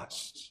own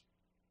lusts.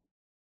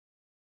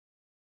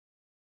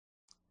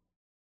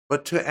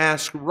 But to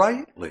ask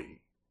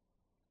rightly,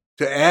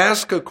 to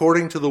ask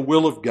according to the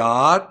will of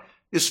God,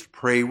 is to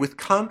pray with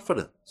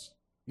confidence.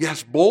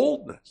 Yes,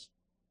 boldness.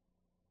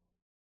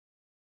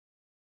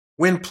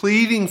 When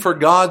pleading for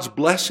God's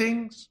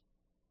blessings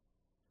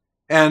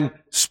and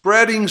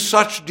spreading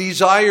such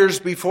desires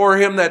before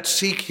Him that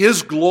seek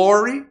His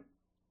glory,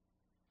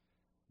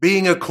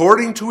 being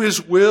according to His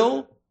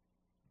will,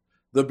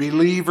 the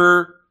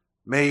believer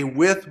may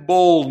with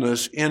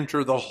boldness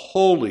enter the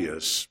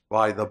holiest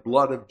by the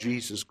blood of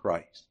Jesus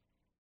Christ.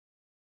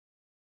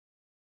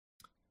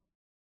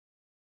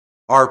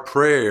 Our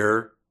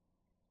prayer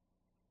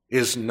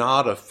is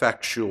not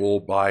effectual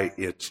by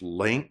its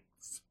length,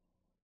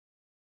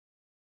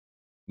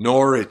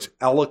 nor its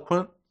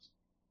eloquence,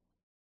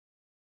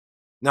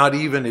 not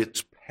even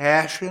its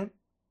passion,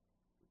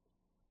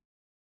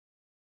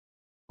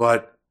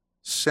 but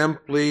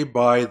simply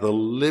by the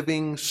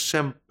living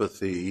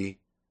sympathy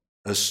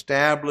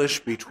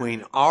established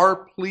between our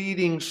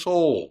pleading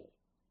soul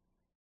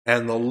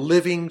and the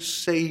living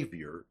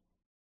Savior,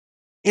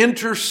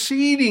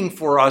 interceding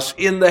for us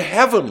in the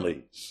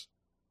heavenlies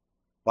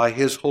by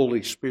His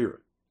Holy Spirit.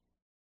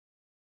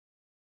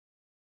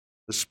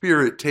 The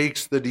Spirit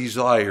takes the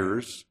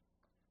desires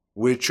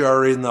which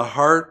are in the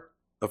heart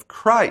of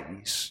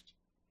Christ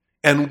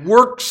and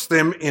works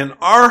them in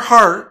our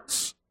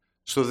hearts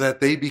so that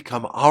they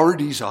become our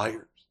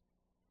desires.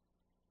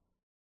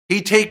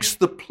 He takes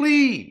the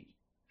plea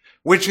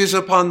which is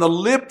upon the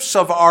lips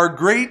of our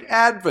great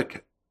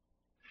advocate,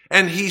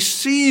 and He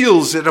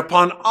seals it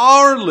upon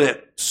our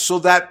lips so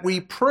that we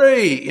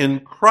pray in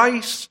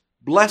Christ's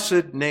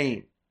blessed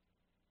name.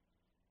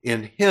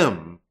 In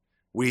Him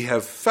we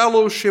have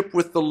fellowship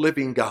with the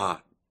living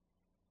God.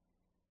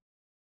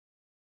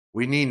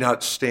 We need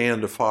not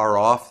stand afar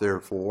off,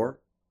 therefore.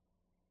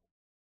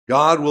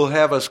 God will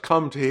have us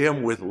come to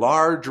Him with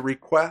large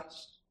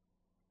requests,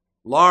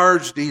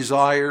 large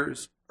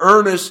desires,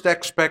 earnest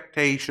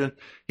expectation.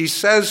 He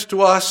says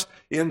to us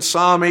in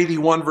Psalm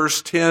 81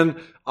 verse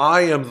 10,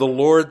 I am the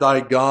Lord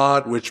thy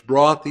God, which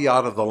brought thee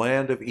out of the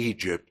land of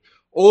Egypt.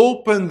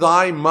 Open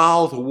thy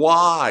mouth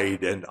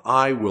wide, and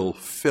I will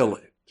fill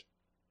it.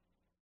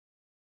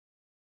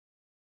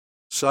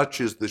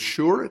 Such is the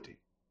surety.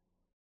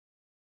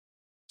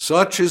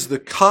 Such is the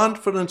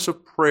confidence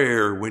of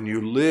prayer when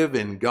you live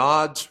in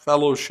God's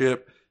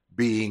fellowship,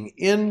 being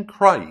in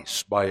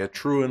Christ by a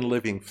true and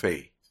living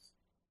faith.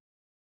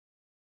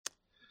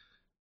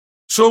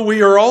 So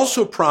we are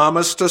also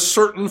promised a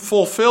certain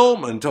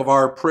fulfillment of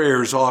our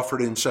prayers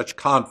offered in such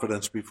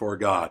confidence before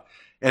God.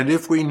 And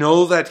if we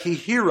know that He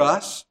hears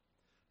us,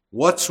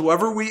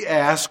 whatsoever we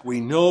ask,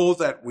 we know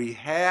that we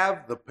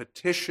have the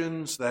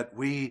petitions that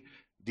we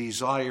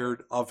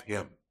desired of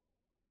Him.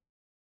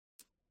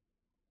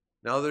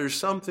 Now, there's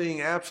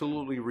something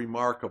absolutely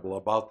remarkable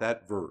about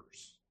that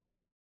verse.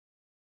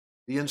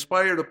 The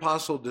inspired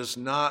apostle does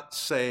not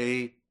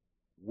say,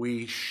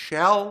 we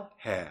shall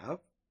have.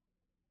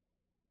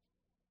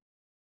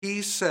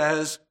 He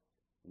says,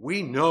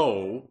 we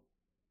know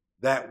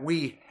that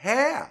we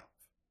have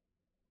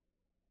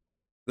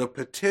the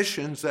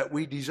petitions that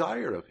we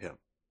desire of Him.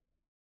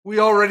 We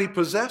already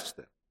possess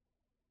them.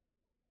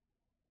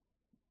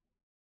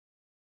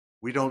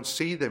 We don't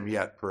see them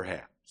yet,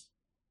 perhaps.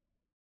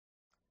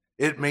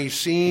 It may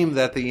seem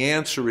that the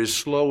answer is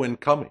slow in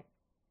coming.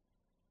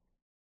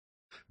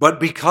 But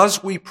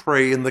because we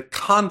pray in the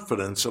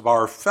confidence of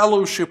our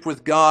fellowship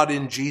with God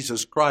in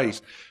Jesus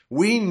Christ,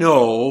 we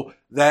know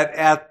that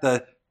at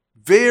the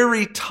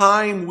very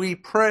time we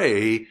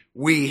pray,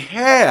 we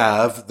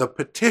have the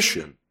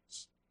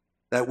petitions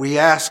that we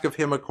ask of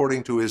Him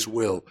according to His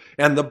will.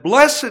 And the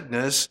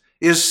blessedness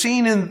is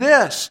seen in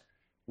this.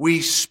 We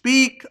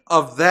speak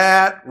of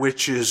that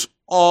which is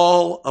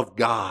all of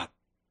God.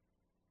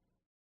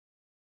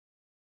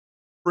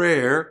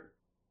 Prayer,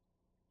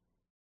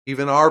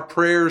 even our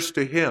prayers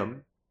to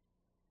Him,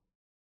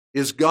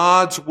 is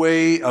God's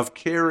way of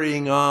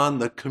carrying on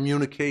the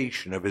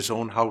communication of His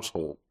own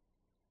household,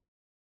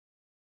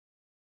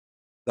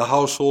 the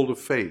household of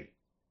faith.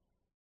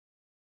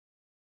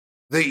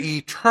 The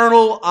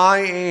eternal I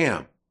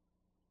Am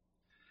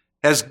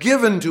has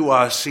given to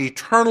us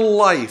eternal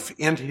life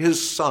in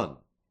His Son.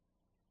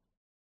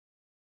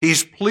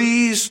 He's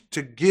pleased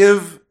to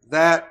give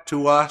that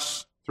to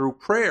us through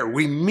prayer.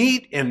 We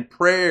meet in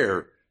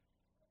prayer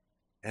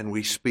and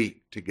we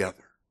speak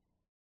together.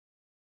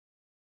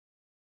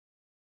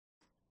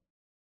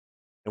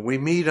 And we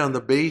meet on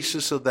the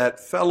basis of that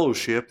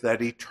fellowship,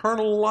 that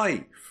eternal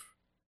life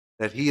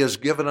that He has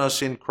given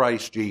us in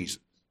Christ Jesus.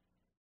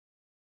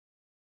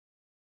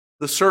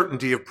 The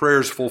certainty of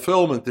prayer's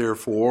fulfillment,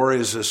 therefore,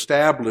 is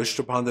established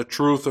upon the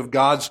truth of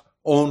God's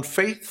own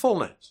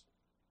faithfulness.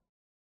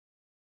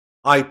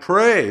 I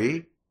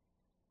pray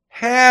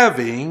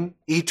having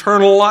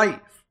eternal life.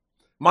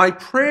 My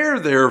prayer,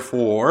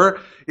 therefore,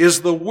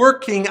 is the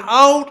working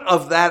out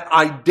of that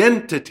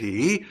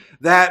identity,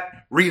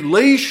 that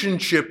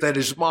relationship that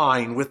is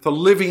mine with the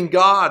living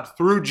God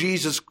through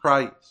Jesus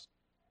Christ.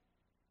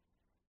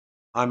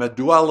 I'm a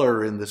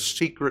dweller in the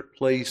secret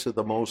place of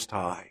the Most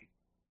High,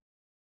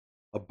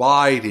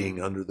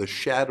 abiding under the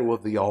shadow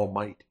of the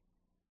Almighty.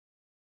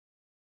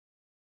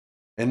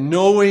 And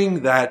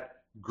knowing that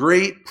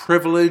great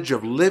privilege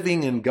of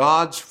living in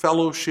God's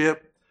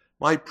fellowship,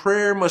 my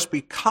prayer must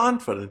be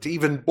confident,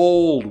 even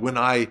bold, when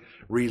I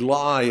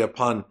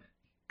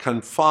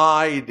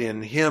confide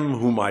in Him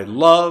whom I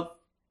love,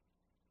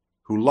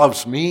 who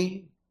loves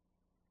me.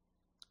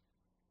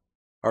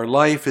 Our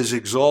life is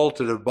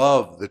exalted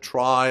above the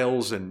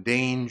trials and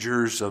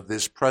dangers of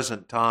this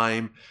present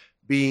time,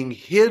 being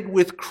hid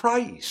with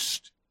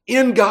Christ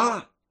in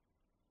God.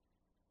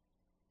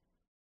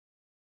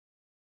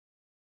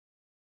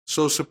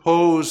 So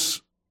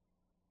suppose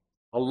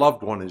a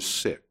loved one is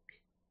sick,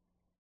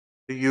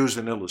 to use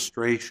an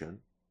illustration,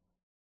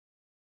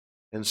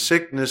 and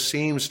sickness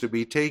seems to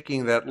be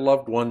taking that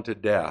loved one to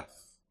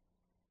death.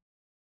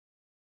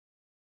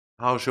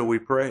 How shall we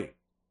pray?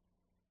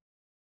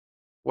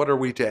 What are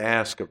we to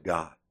ask of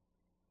God?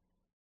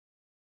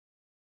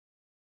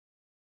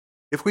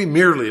 If we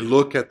merely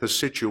look at the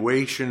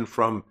situation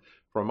from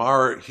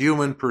our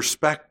human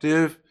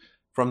perspective,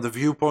 from the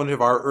viewpoint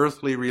of our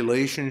earthly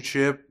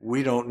relationship,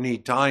 we don't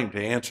need time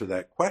to answer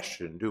that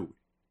question, do we?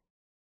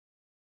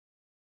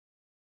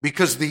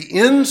 Because the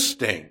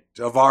instinct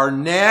of our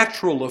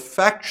natural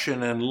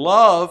affection and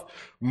love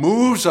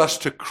moves us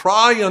to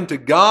cry unto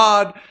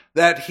God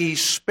that He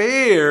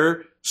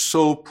spare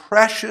so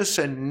precious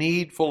and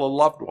needful a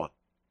loved one.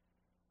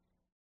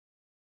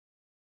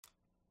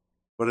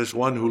 But as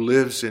one who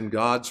lives in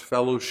God's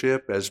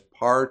fellowship, as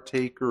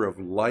partaker of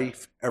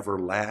life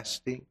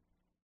everlasting,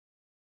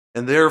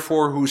 and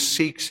therefore who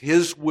seeks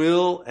His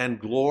will and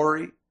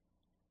glory,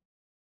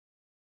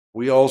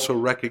 we also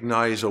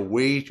recognize a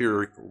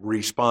weightier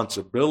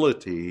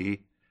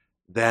responsibility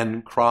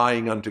than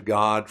crying unto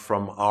God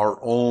from our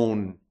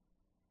own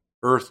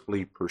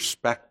earthly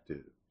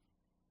perspective.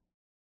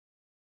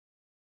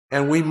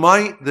 And we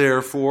might,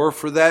 therefore,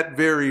 for that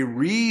very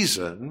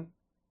reason,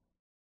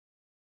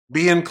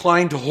 be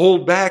inclined to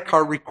hold back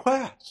our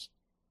request.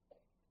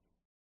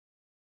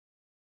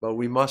 But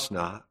we must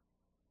not.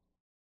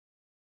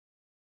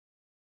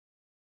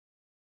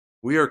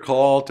 We are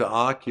called to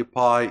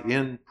occupy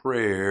in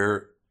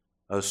prayer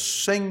a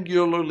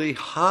singularly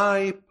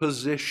high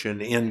position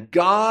in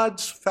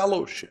God's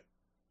fellowship,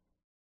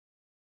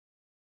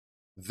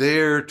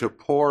 there to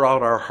pour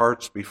out our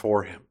hearts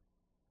before Him.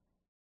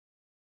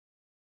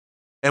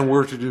 And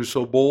we're to do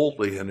so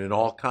boldly and in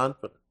all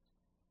confidence.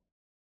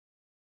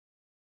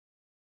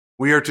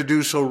 We are to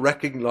do so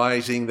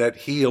recognizing that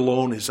He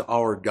alone is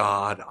our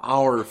God,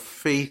 our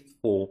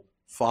faithful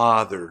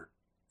Father,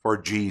 for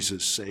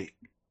Jesus' sake.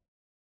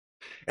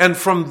 And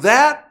from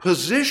that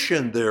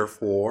position,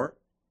 therefore,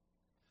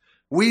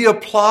 we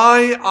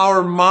apply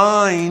our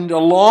mind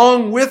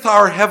along with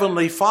our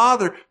Heavenly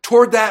Father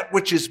toward that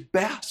which is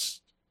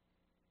best.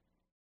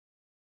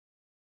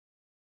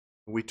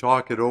 We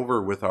talk it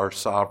over with our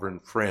sovereign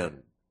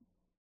friend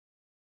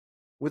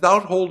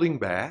without holding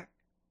back.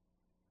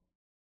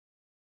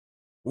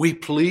 We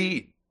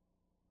plead.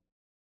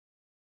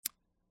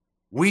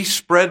 We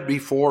spread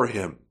before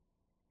Him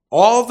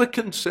all the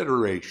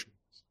considerations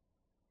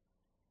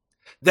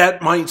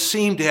that might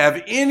seem to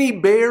have any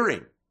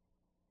bearing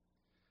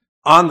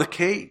on the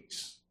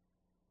case.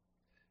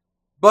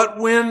 But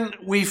when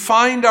we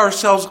find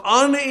ourselves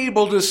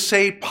unable to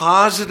say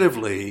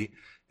positively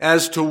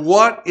as to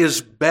what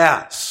is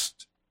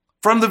best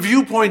from the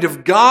viewpoint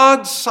of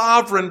God's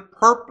sovereign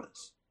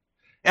purpose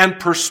and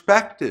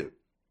perspective,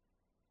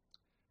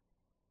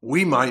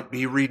 we might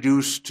be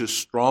reduced to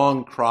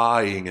strong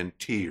crying and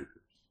tears,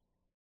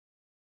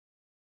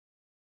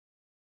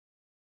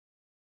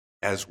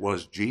 as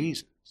was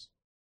Jesus.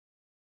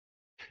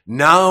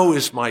 Now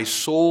is my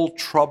soul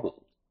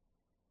troubled,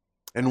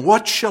 and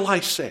what shall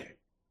I say?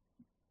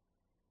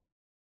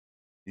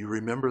 You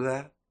remember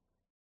that?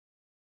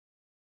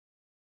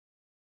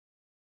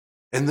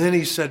 And then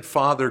He said,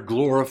 Father,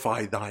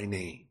 glorify Thy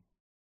name.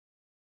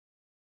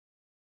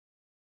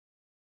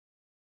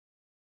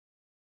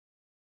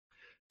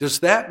 Does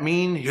that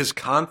mean His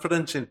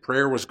confidence in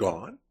prayer was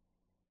gone?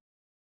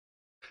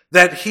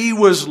 That He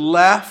was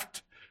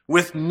left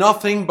with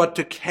nothing but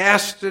to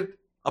cast it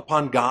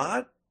upon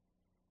God?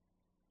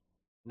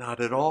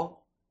 Not at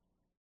all.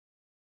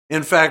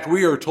 In fact,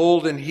 we are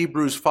told in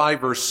Hebrews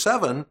 5 verse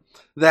 7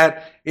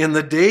 that in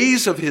the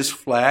days of His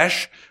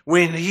flesh,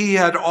 when He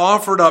had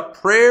offered up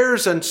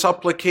prayers and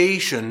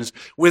supplications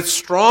with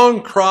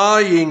strong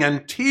crying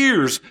and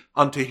tears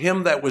unto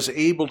Him that was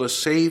able to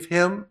save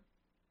Him,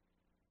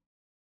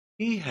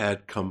 He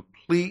had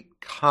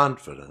complete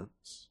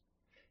confidence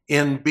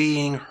in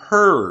being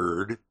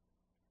heard,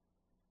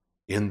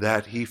 in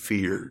that He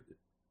feared.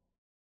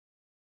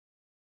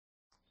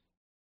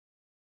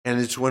 And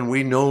it's when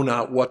we know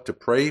not what to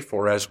pray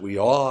for as we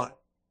ought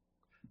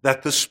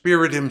that the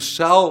Spirit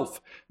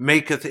himself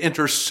maketh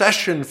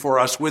intercession for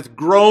us with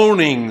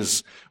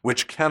groanings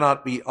which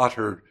cannot be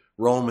uttered.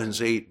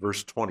 Romans 8,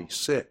 verse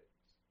 26.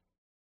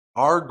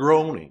 Our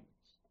groanings,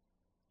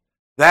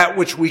 that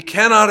which we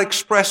cannot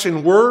express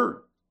in words,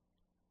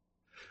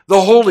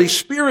 the Holy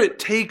Spirit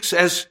takes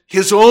as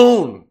his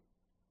own,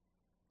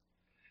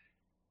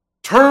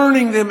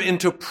 turning them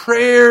into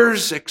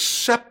prayers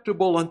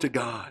acceptable unto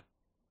God.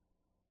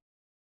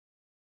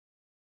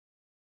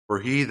 For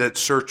he that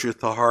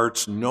searcheth the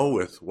hearts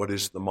knoweth what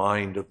is the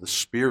mind of the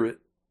Spirit,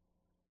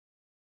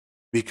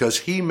 because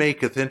he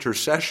maketh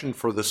intercession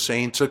for the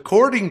saints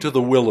according to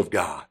the will of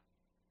God.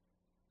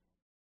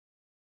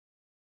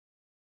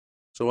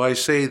 So I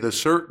say the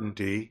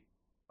certainty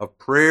of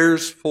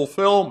prayer's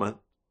fulfillment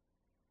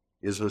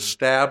is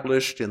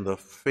established in the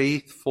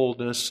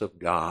faithfulness of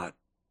God,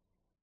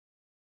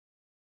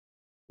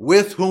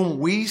 with whom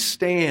we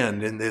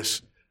stand in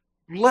this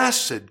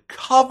blessed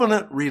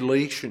covenant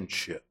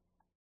relationship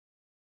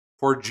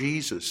for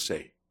Jesus'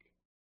 sake.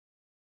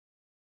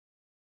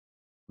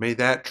 May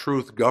that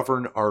truth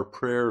govern our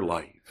prayer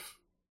life.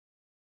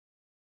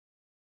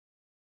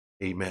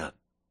 Amen.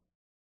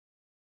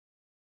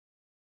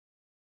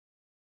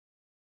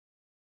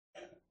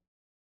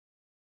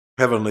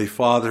 Heavenly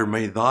Father,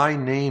 may thy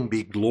name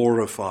be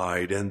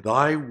glorified and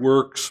thy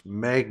works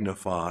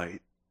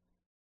magnified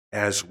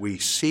as we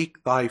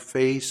seek thy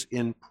face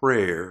in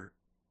prayer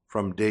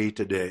from day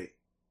to day.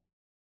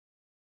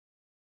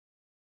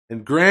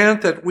 And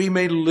grant that we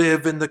may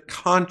live in the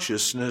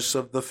consciousness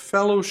of the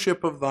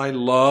fellowship of thy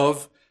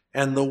love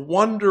and the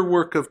wonder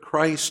work of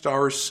Christ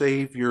our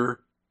Savior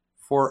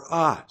for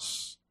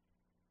us,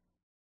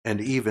 and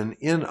even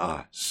in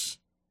us,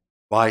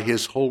 by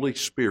his Holy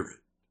Spirit.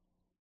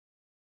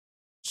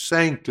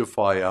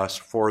 Sanctify us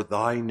for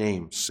thy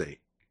name's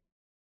sake.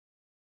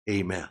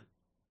 Amen.